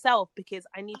myself because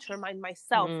I need to remind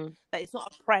myself that it's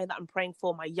not a prayer that I'm praying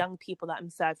for my young people that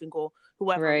I'm serving or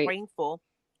whoever I'm praying for.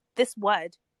 This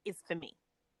word is for me.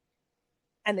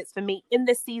 And it's for me in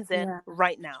this season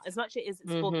right now, as much as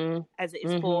it's for as it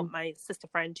is for my sister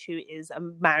friend who is a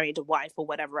married wife or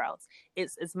whatever else.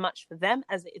 It's as much for them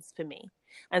as it is for me.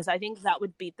 And so I think that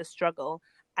would be the struggle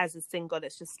as a single.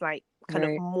 It's just like kind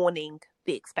of mourning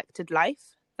the expected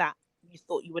life that you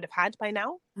thought you would have had by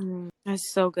now. That's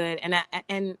so good.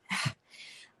 And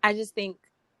I just think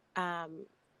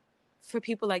for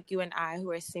people like you and I who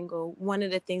are single, one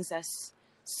of the things that's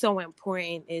so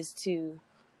important is to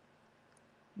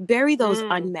bury those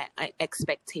unmet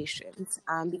expectations,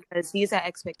 because these are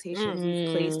expectations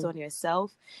you've placed on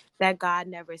yourself that God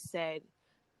never said,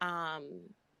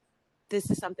 this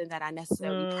is something that I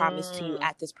necessarily promised to you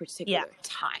at this particular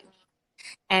time.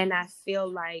 And I feel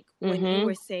like when you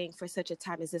were saying for such a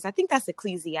time as this, I think that's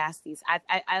Ecclesiastes.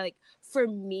 I like, for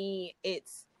me,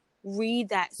 it's read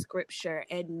that scripture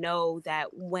and know that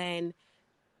when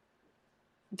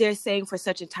they're saying for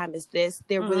such a time as this,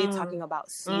 they're really talking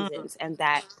about seasons, and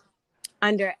that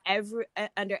under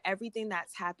everything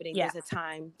that's happening, there's a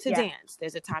time to dance,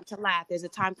 there's a time to laugh, there's a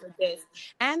time for this,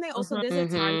 and there's a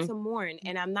time to mourn.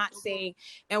 And I'm not saying,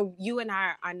 and you and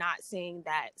I are not saying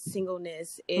that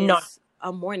singleness is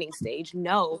a mourning stage.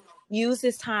 No, use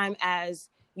this time as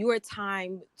your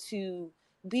time to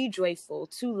be joyful,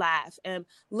 to laugh, and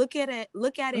look at it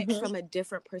Mhm. from a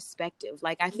different perspective.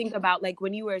 Like I think about like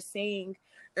when you were saying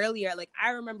earlier, like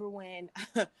I remember when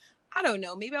I don't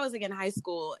know, maybe I was like in high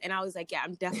school and I was like, yeah,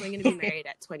 I'm definitely going to be married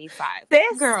at 25.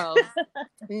 This Girl,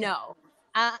 no.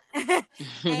 And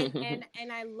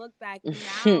I look back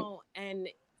now and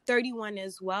 31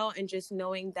 as well, and just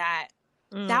knowing that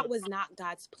that was not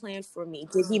God's plan for me.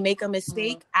 Did he make a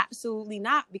mistake? Absolutely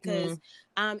not, because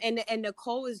and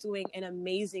Nicole is doing an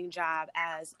amazing job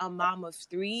as a mom of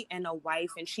 3 and a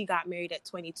wife, and she got married at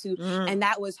 22, and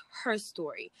that was her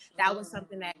story. That was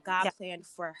something that God planned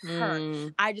for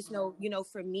her. I just know, you know,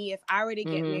 for me, if I were to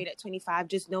get married at 25,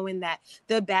 just knowing that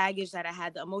the baggage that I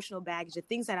had, the emotional baggage, the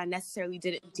things that I necessarily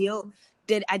didn't heal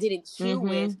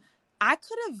with, I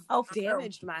could have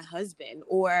damaged my husband,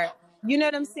 or you know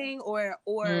what I'm saying, or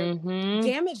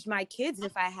damaged my kids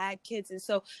if I had kids. And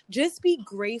so just be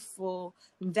grateful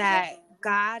that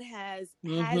God has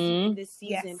you in this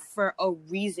season for a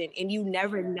reason, and you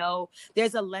never know.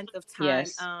 There's a length of time.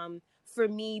 Yes. For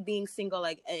me being single,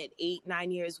 like at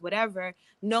 8-9 years, whatever,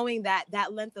 knowing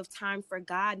that length of time for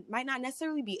God might not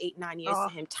necessarily be 8-9 years to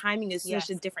him. Timing is such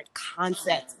a different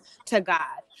concept to God.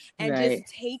 And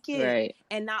just take it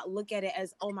and not look at it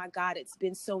as, oh my God, it's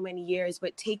been so many years,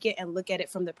 but take it and look at it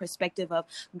from the perspective of,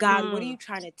 God, what are you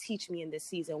trying to teach me in this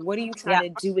season? What are you trying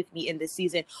to do with me in this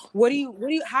season?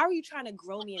 How are you trying to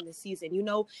grow me in this season? You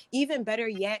know, even better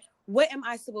yet, what am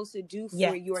I supposed to do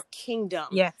for your kingdom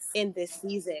in this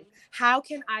season? How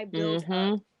can I build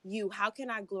up you? How can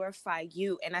I glorify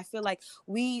you? And I feel like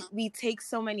we take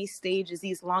so many stages,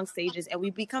 these long stages, and we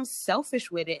become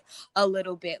selfish with it a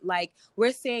little bit. Like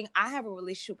we're saying, I have a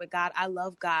relationship with God. I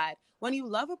love God. When you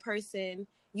love a person,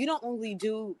 you don't only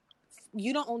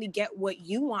get what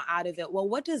you want out of it. Well,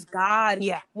 what does God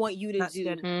want you to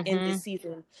do in this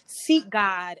season? Seek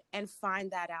God and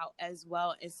find that out as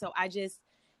well. And so I just,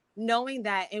 knowing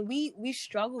that, and we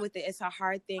struggle with it, it's a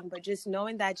hard thing, but just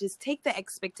knowing that, just take the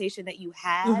expectation that you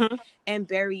had and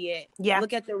bury it.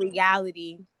 Look at the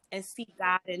reality and seek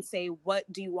God and say, what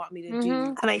do you want me to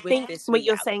do? And I think what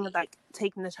you're saying is like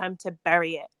taking the time to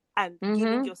bury it and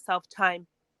giving yourself time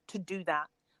to do that,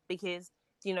 because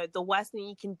you know the worst thing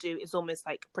you can do is almost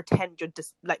like pretend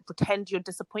your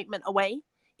disappointment away.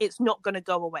 It's not going to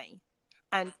go away.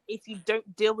 And if you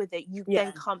don't deal with it, you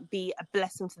then can't be a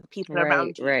blessing to the people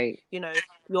around you. You know,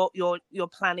 you're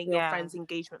planning your friend's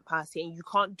engagement party, and you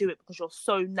can't do it because you're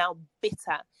so now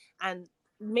bitter, and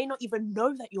you may not even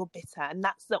know that you're bitter. And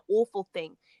that's the awful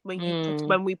thing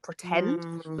when we pretend,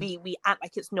 we act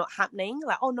like it's not happening.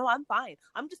 Like, oh no, I'm fine.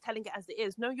 I'm just telling it as it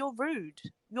is. No, you're rude.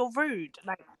 You're rude.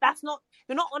 Like that's not.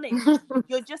 You're not honest.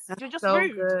 You're just so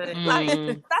rude. Like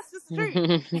that's just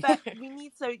true. But we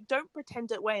need don't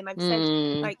pretend it away. And I've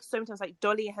said like so many times, like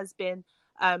Dolly has been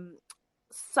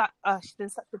she's been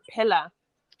such a pillar.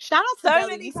 Shout out to so Dolly.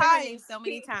 many We times. say her name so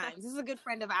many times. This is a good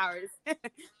friend of ours.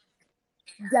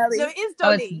 Deli. So it is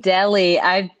Dolly. Oh, it's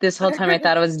Deli. This whole time I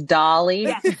thought it was Dolly.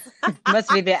 Yes. Must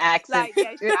be the accent.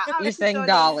 Like, you're saying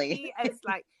Dolly.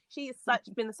 She is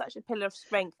been such a pillar of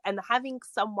strength, and having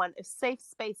someone, a safe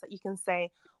space that you can say,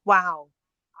 wow,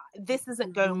 this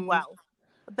isn't going well.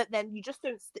 But then you just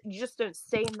don't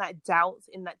stay in that doubt,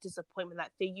 in that disappointment,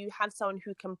 that fear. You have someone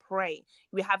who can pray.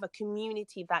 We have a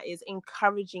community that is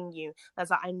encouraging you.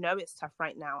 That's like, I know it's tough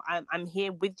right now. I'm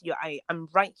here with you. I'm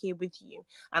right here with you,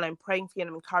 and I'm praying for you, and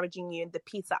I'm encouraging you. And the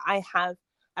peace that I have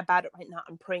about it right now,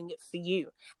 I'm praying it for you,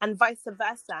 and vice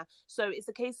versa. So it's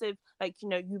a case of like, you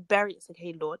know, you bury it. It's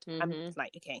okay, Lord. I'm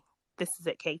like, okay, this is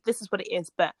okay. This is what it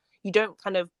is. But you don't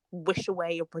kind of wish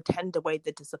away or pretend away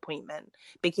the disappointment,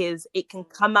 because it can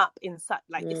come up in such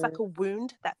like it's like a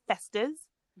wound that festers,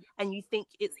 and you think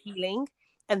it's healing,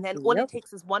 and then all it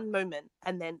takes is one moment,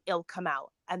 and then it'll come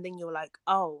out, and then you're like,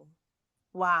 oh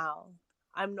wow,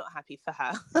 I'm not happy for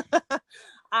her.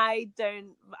 I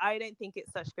don't think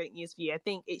it's such great news for you. I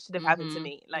think it should have happened to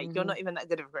me. Like you're not even that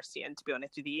good of a Christian, to be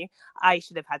honest with you. I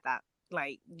should have had that.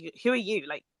 Like who are you?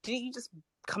 Like didn't you just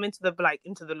come into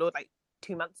the Lord like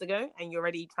 2 months ago, and you're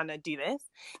already trying to do this?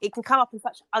 It can come up in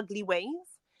such ugly ways,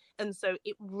 and so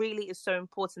it really is so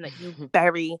important that you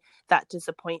bury that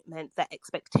disappointment, that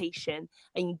expectation,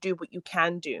 and you do what you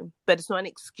can do. But it's not an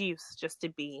excuse just to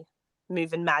be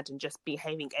moving mad and just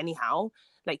behaving anyhow.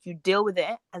 Like you deal with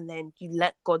it, and then you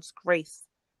let God's grace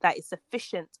that is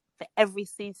sufficient for every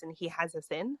season he has us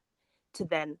in to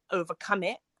then overcome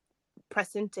it,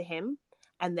 press into him.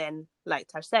 And then, like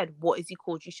Tash said, what is he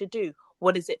called you should do?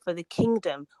 What is it for the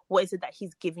kingdom? What is it that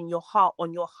he's given your heart,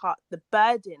 the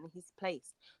burden he's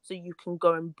placed, so you can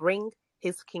go and bring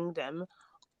his kingdom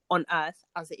on earth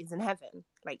as it is in heaven?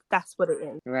 Like, that's what it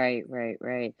is. Right.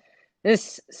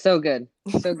 This so good.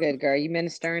 So good, girl. You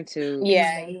ministering to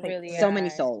Yeah, you really so many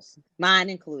are. souls, mine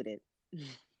included.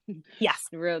 Yes.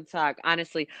 Real talk,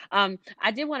 honestly.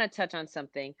 I did want to touch on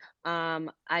something.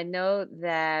 I know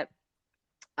that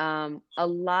a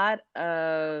lot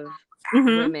of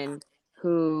Mm-hmm. women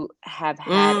who have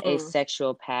had a Mm.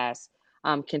 sexual past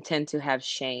can tend to have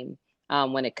shame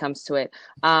when it comes to it.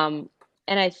 And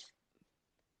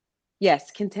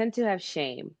yes, can tend to have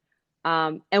shame.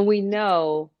 And we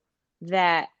know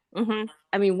that, Mm-hmm.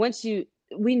 I mean,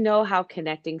 we know how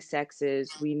connecting sex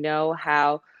is. We know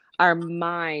how our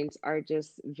minds are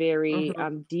just very Mm-hmm.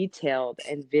 detailed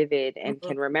and vivid and Mm-hmm.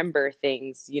 can remember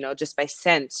things, just by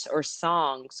sense or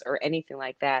songs or anything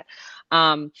like that.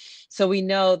 Um, so we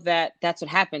know that that's what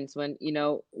happens when,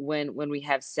 when we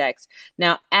have sex.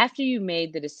 Now, after you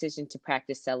made the decision to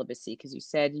practice celibacy, because you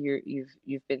said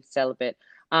you've been celibate,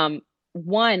 um,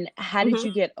 one, how did Mm-hmm.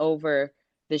 you get over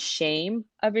the shame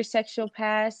of your sexual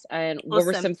past, and what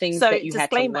were Awesome. some things So, that you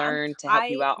had to disclaimer: learn to help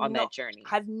you I out on that not journey?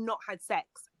 have not had sex,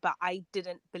 but I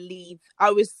didn't believe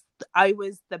I was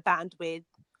the band with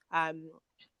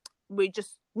we're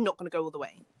just not going to go all the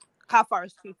way. How far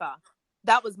is too far?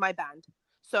 That was my band.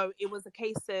 So it was a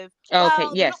case of, Okay,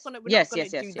 well, yes, we're not yes, gonna yes,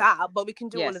 do yes, yes, that, but we can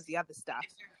do all of yes, the other stuff.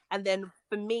 And then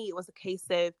for me, it was a case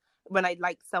of when I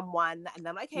like someone, and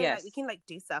I'm like, hey, like we yes. can like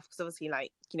do stuff because obviously,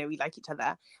 like we like each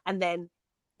other. And then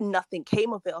nothing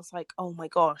came of it. I was like, oh my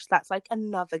gosh, that's like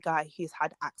another guy who's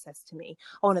had access to me.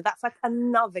 Oh no, that's like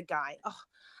another guy. Oh,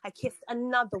 I kissed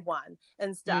another one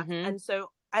and stuff. Mm-hmm. And so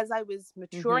as I was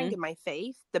maturing Mm-hmm. in my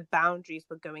faith, the boundaries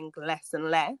were going less and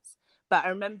less. But I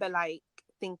remember like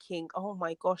thinking, oh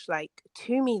my gosh, like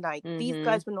to me, like these Mm-hmm.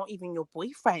 guys were not even your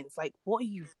boyfriends. Like, what are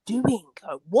you doing?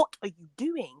 What are you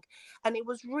doing? And it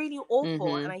was really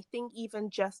awful. And Mm-hmm. I think even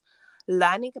just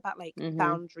learning about like Mm-hmm.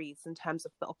 boundaries in terms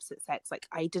of the opposite sex, like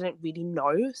I didn't really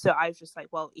know. So I was just like,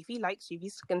 well, if he likes you, if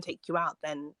he's gonna take you out,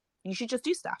 then you should just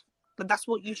do stuff. But that's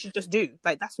what you should just do.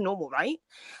 Like that's normal, right?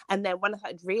 And then when I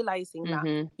started realizing that,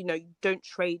 Mm-hmm. you don't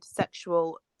trade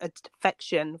sexual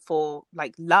affection for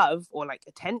like love or like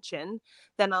attention,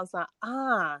 then I was like,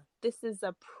 this is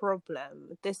a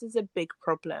problem. This is a big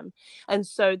problem. And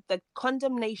so the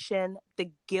condemnation,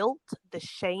 the guilt, the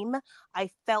shame,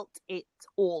 I felt it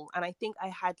all. And I think I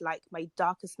had like my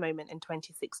darkest moment in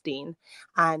 2016.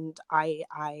 And I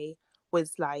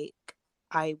was like,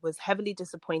 I was heavily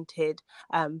disappointed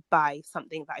by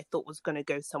something that I thought was going to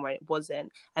go somewhere it wasn't.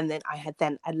 And then I had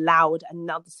then allowed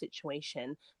another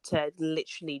situation to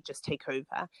literally just take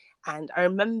over. And I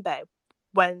remember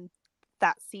when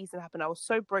that season happened, I was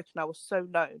so broken, I was so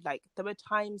low. Like there were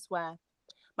times where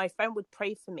my friend would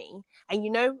pray for me,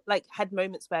 and like had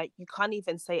moments where you can't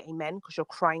even say amen because you're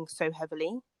crying so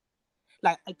heavily.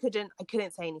 Like I couldn't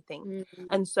say anything.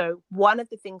 And so one of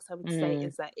the things I would say Mm-hmm.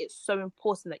 is that it's so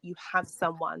important that you have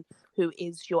someone who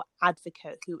is your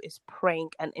advocate, who is praying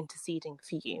and interceding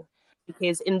for you,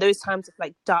 because in those times of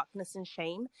like darkness and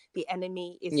shame, the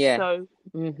enemy is Yeah. so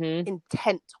Mm-hmm.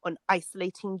 intent on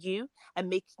isolating you and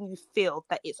making you feel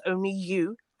that it's only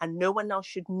you and no one else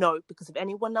should know, because if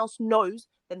anyone else knows,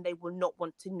 then they will not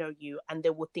want to know you and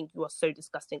they will think you are so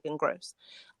disgusting and gross.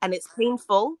 And it's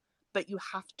painful, but you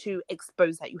have to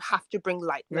expose that. You have to bring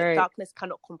light. Like Right. darkness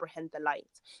cannot comprehend the light.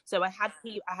 So I had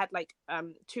like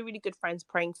two really good friends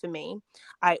praying for me.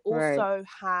 I Right. also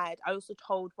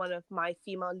told one of my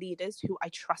female leaders who I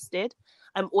trusted.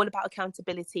 I'm all about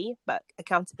accountability, but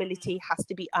accountability has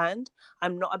to be earned.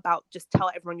 I'm not about just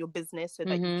tell everyone your business so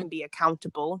that you Mm-hmm. can be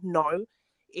accountable. No.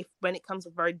 If when it comes to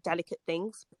very delicate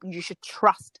things, you should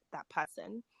trust that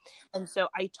person. And so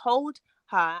I told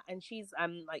her, and she's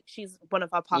one of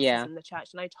our pastors Yeah. in the church,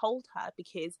 and I told her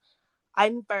because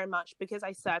I'm very much, because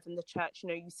I serve in the church,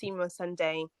 you see me on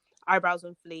Sunday, eyebrows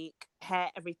on fleek,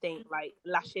 hair, everything, like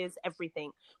lashes,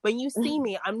 everything. When you see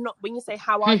me, when you say,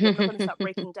 how are you? I'm not going to start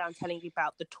breaking down, telling you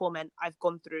about the torment I've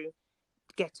gone through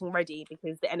getting ready,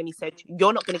 because the enemy said,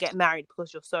 you're not going to get married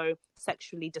because you're so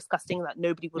sexually disgusting that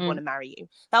nobody would want to marry you.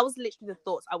 That was literally the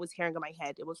thoughts I was hearing in my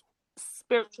head. It was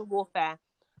spiritual warfare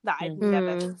that I've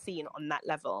never seen on that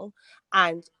level.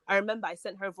 And I remember I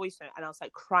sent her a voice note and I was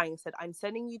like crying, said, I'm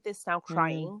sending you this now,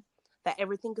 crying that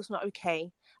everything is not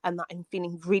okay and that I'm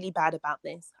feeling really bad about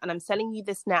this. And I'm telling you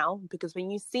this now because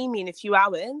when you see me in a few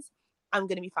hours, I'm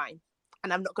going to be fine.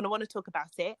 And I'm not going to want to talk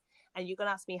about it. And you're going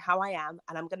to ask me how I am.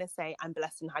 And I'm going to say I'm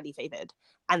blessed and highly favored.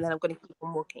 And then I'm going to keep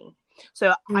on walking.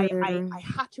 So I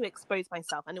had to expose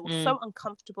myself. And it was so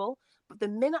uncomfortable. But the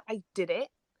minute I did it,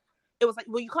 it was like,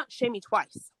 well, you can't shame me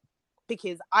twice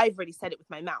because I've already said it with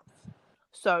my mouth.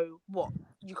 So what?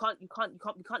 You can't nail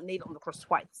it on the cross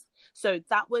twice. So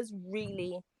that was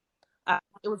really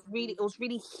It was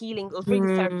really healing. It was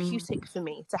really therapeutic for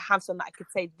me to have something that I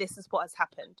could say, this is what has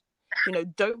happened. You know,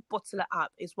 don't bottle it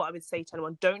up is what I would say to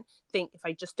anyone. Don't think if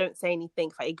I just don't say anything,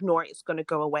 if I ignore it, it's going to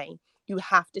go away. You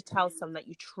have to tell someone that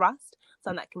you trust,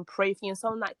 someone that can pray for you, and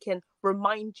someone that can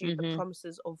remind you the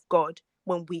promises of God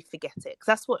when we forget it. Because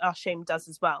that's what our shame does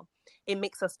as well. It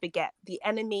makes us forget. The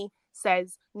enemy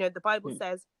says, you know, the Bible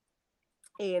says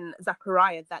in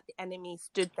Zechariah that the enemy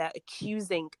stood there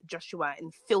accusing Joshua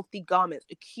in filthy garments,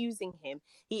 accusing him.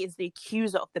 He is the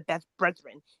accuser of the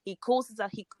brethren. He calls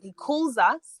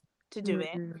us to do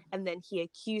it, and then he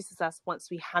accuses us once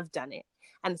we have done it.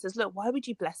 And says, look, why would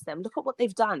you bless them? Look at what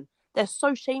they've done. They're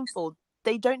so shameful.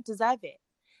 They don't deserve it.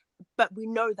 But we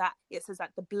know that it says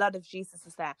that the blood of Jesus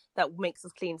is there that makes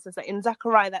us clean. It says that in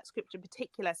Zechariah, that scripture in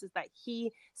particular says that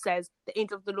the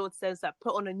angel of the Lord says that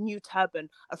put on a new turban,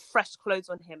 a fresh clothes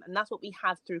on him. And that's what we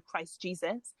have through Christ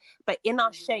Jesus. But in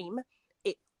our shame,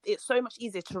 it's so much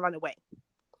easier to run away.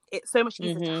 It's so much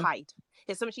easier to hide.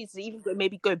 It's so much easier to even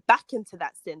maybe go back into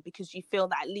that sin because you feel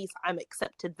that at least I'm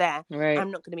accepted there. Right.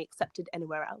 I'm not going to be accepted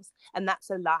anywhere else. And that's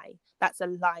a lie. That's a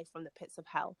lie from the pits of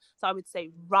hell. So I would say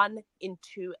run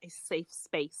into a safe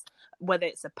space, whether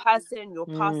it's a person, your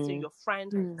pastor, your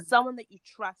friend, someone that you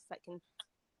trust that can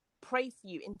pray for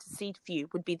you, intercede for you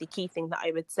would be the key thing that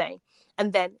I would say.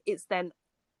 And then it's then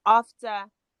after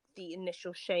the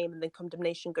initial shame and the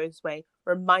condemnation goes away,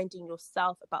 reminding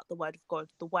yourself about the word of God.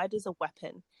 The word is a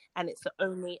weapon, and it's the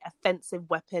only defensive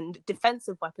weapon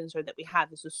that we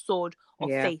have is the sword of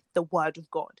faith, the word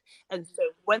of God. And so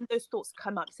when those thoughts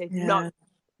come up, say, no.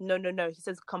 He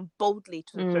says, come boldly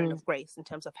to the throne of grace in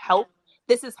terms of help.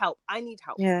 This is help. I need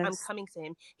help. Yes. I'm coming to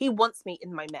him. He wants me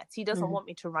in my mess. He doesn't want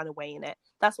me to run away in it.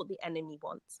 That's what the enemy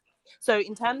wants. So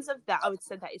in terms of that, I would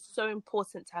say that it's so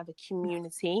important to have a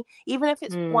community, even if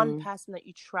it's one person that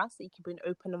you trust, that you can be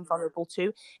open and vulnerable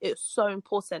to. It's so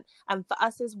important. And for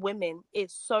us as women,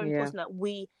 it's so important that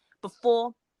we,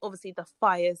 before obviously the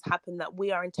fires happen, that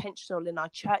we are intentional in our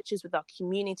churches, with our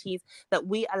communities, that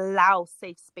we allow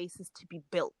safe spaces to be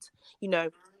built. You know,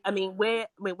 I mean, we're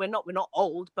not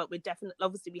old, but we're definitely,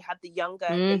 obviously we have the younger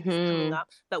ladies coming up,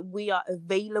 that we are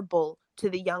available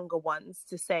to the younger ones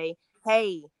to say,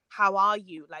 hey, how are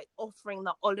you? Like offering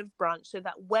the olive branch so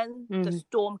that when the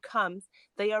storm comes,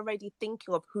 they are already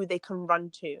thinking of who they can run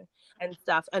to and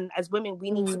stuff. And as women, we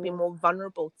need to be more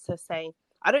vulnerable to say,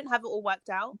 I don't have it all worked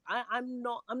out. I'm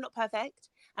not perfect.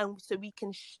 And so we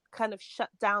can kind of shut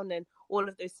down and all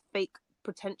of those fake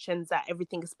pretensions that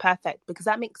everything is perfect, because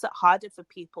that makes it harder for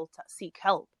people to seek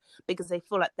help because they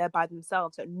feel like they're by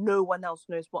themselves, that no one else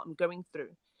knows what I'm going through.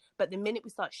 But the minute we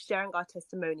start sharing our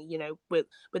testimony, you know, with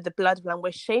the blood of the Lamb,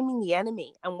 we're shaming the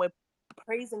enemy and we're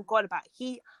praising God about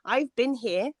I've been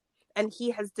here and he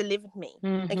has delivered me.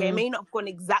 Okay, it may not have gone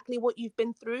exactly what you've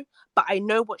been through, but I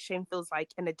know what shame feels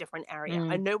like in a different area.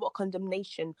 I know what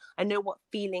condemnation, I know what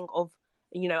feeling of,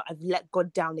 you know, I've let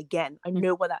God down again. I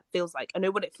know what that feels like. I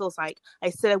know what it feels like.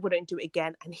 I said I wouldn't do it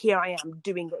again, and here I am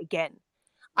doing it again.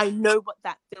 I know what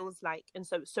that feels like. And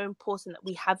so it's so important that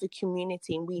we have a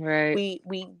community and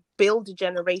we build a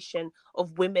generation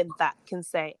of women that can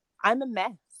say, I'm a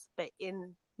mess, but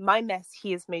in my mess,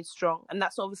 he is made strong. And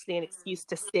that's obviously an excuse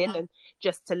to sin and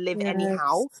just to live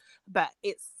anyhow, but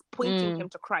it's pointing him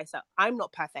to Christ. That I'm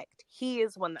not perfect. He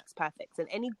is one that's perfect. And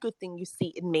any good thing you see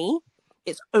in me,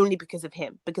 it's only because of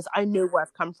him, because I know where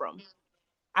I've come from.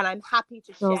 And I'm happy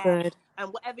to share,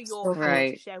 and whatever you're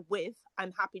happy to share with,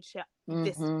 I'm happy to share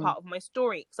this part of my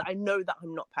story, because I know that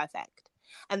I'm not perfect.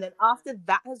 And then after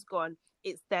that has gone,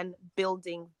 it's then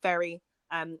building very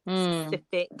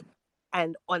specific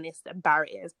and honest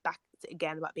barriers, back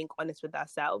again about being honest with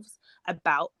ourselves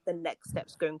about the next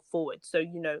steps going forward. So,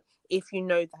 you know, if you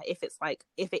know that if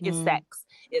it is sex,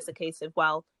 it's a case of,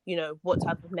 well, you know, what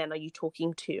type of men are you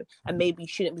talking to? And maybe you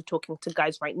shouldn't be talking to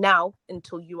guys right now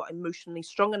until you are emotionally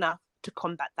strong enough to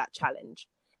combat that challenge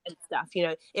and stuff. You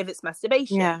know, if it's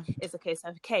masturbation, it's a case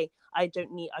of, okay, I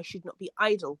should not be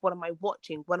idle. What am I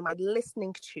watching? What am I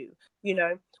listening to? You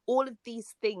know, all of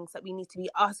these things that we need to be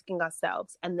asking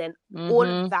ourselves. And then all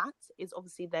of that is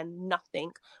obviously then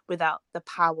nothing without the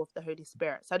power of the Holy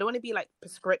Spirit. So I don't want to be like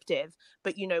prescriptive,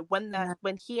 but you know,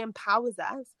 when he empowers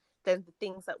us, then the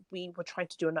things that we were trying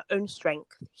to do on our own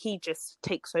strength, he just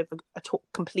takes over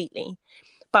completely.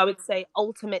 But I would say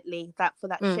ultimately that for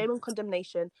that shame and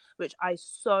condemnation, which I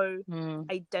so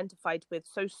identified with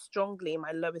so strongly in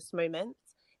my lowest moments,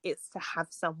 it's to have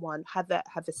someone, have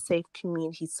a safe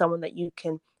community, someone that you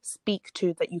can speak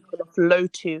to, that you can flow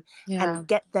to, and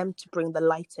get them to bring the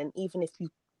light in, even if you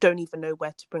don't even know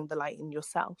where to bring the light in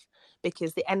yourself.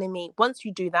 Because the enemy, once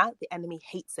you do that, the enemy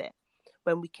hates it.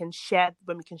 when we can share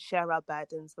our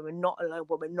burdens, when we're not alone,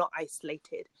 when we're not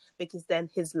isolated, because then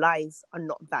his lies are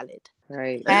not valid.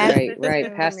 Right.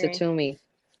 Pastor Toomey.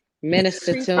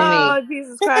 Minister Toomey. Oh,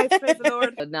 Jesus Christ, praise the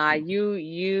Lord. Nah,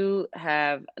 you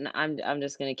have, I'm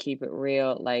just gonna keep it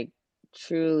real, like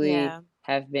truly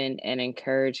have been an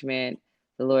encouragement.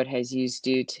 The Lord has used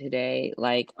you today.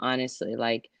 Like honestly,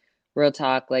 like real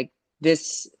talk, like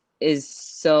this is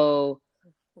so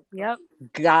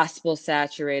gospel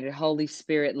saturated, Holy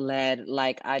Spirit led.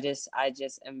 Like I just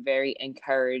am very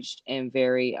encouraged and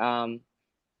very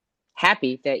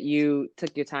happy that you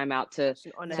took your time out to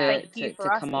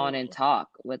come on and talk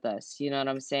with us. You know what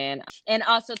I'm saying? And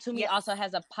also Toomey also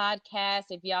has a podcast.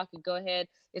 If y'all could go ahead,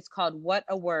 it's called What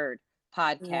a Word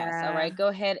Podcast. All right, go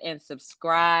ahead and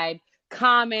subscribe,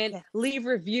 comment, leave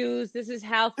reviews. This is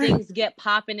how things get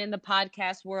popping in the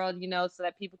podcast world, you know, so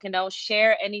that people can know,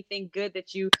 share anything good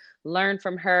that you learn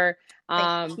from her.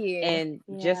 And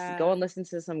just go and listen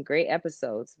to some great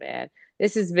episodes, man.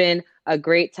 This has been a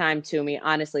great time to me,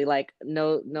 honestly. Like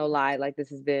no lie, like this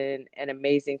has been an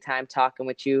amazing time talking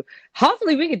with you.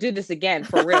 Hopefully we could do this again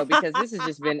for real, because this has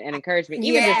just been an encouragement,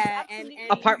 even just and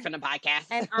apart from the podcast.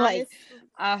 And like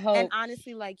I hope, and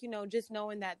honestly, like, you know, just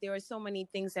knowing that there were so many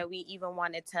things that we even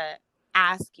wanted to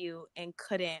ask you and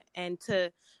couldn't. And to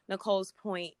Nicole's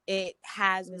point, it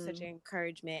has been such an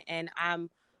encouragement. And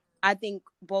I think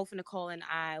both Nicole and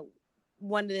I,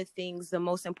 one of the things, the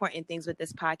most important things with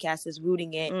this podcast is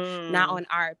rooting it not on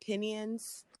our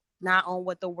opinions, not on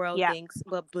what the world thinks,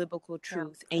 but biblical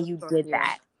truth. And you did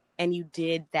that. And you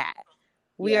did that.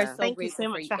 We are so Thank you so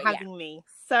much for having me.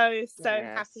 So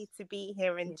happy to be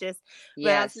here. And just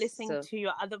when I was listening to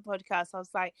your other podcast, I was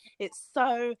like, it's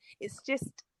just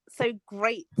so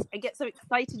great. I get so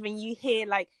excited when you hear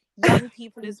like young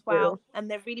people as well,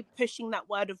 and they're really pushing that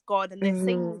word of God, and they're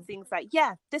saying things like,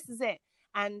 this is it.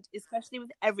 And especially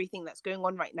with everything that's going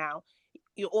on right now,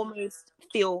 you almost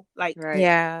feel like,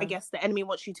 I guess the enemy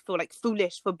wants you to feel like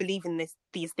foolish for believing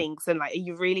these things. And like, are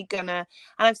you really gonna?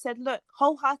 And I've said, look,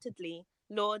 wholeheartedly,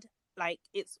 Lord, like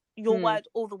it's your word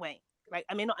all the way. Like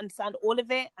I may not understand all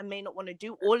of it, I may not want to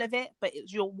do all of it, but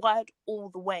it's your word all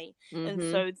the way. And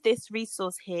so this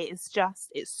resource here is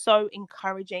it's so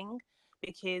encouraging,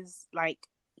 because like,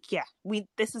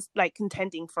 this is like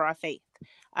contending for our faith.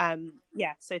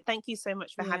 So thank you so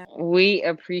much for having me. We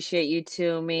appreciate you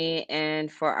too, me.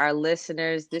 And for our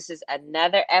listeners, this is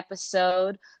another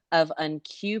episode of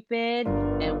Uncupid,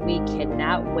 and we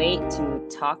cannot wait to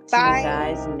talk to you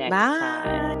guys next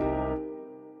time.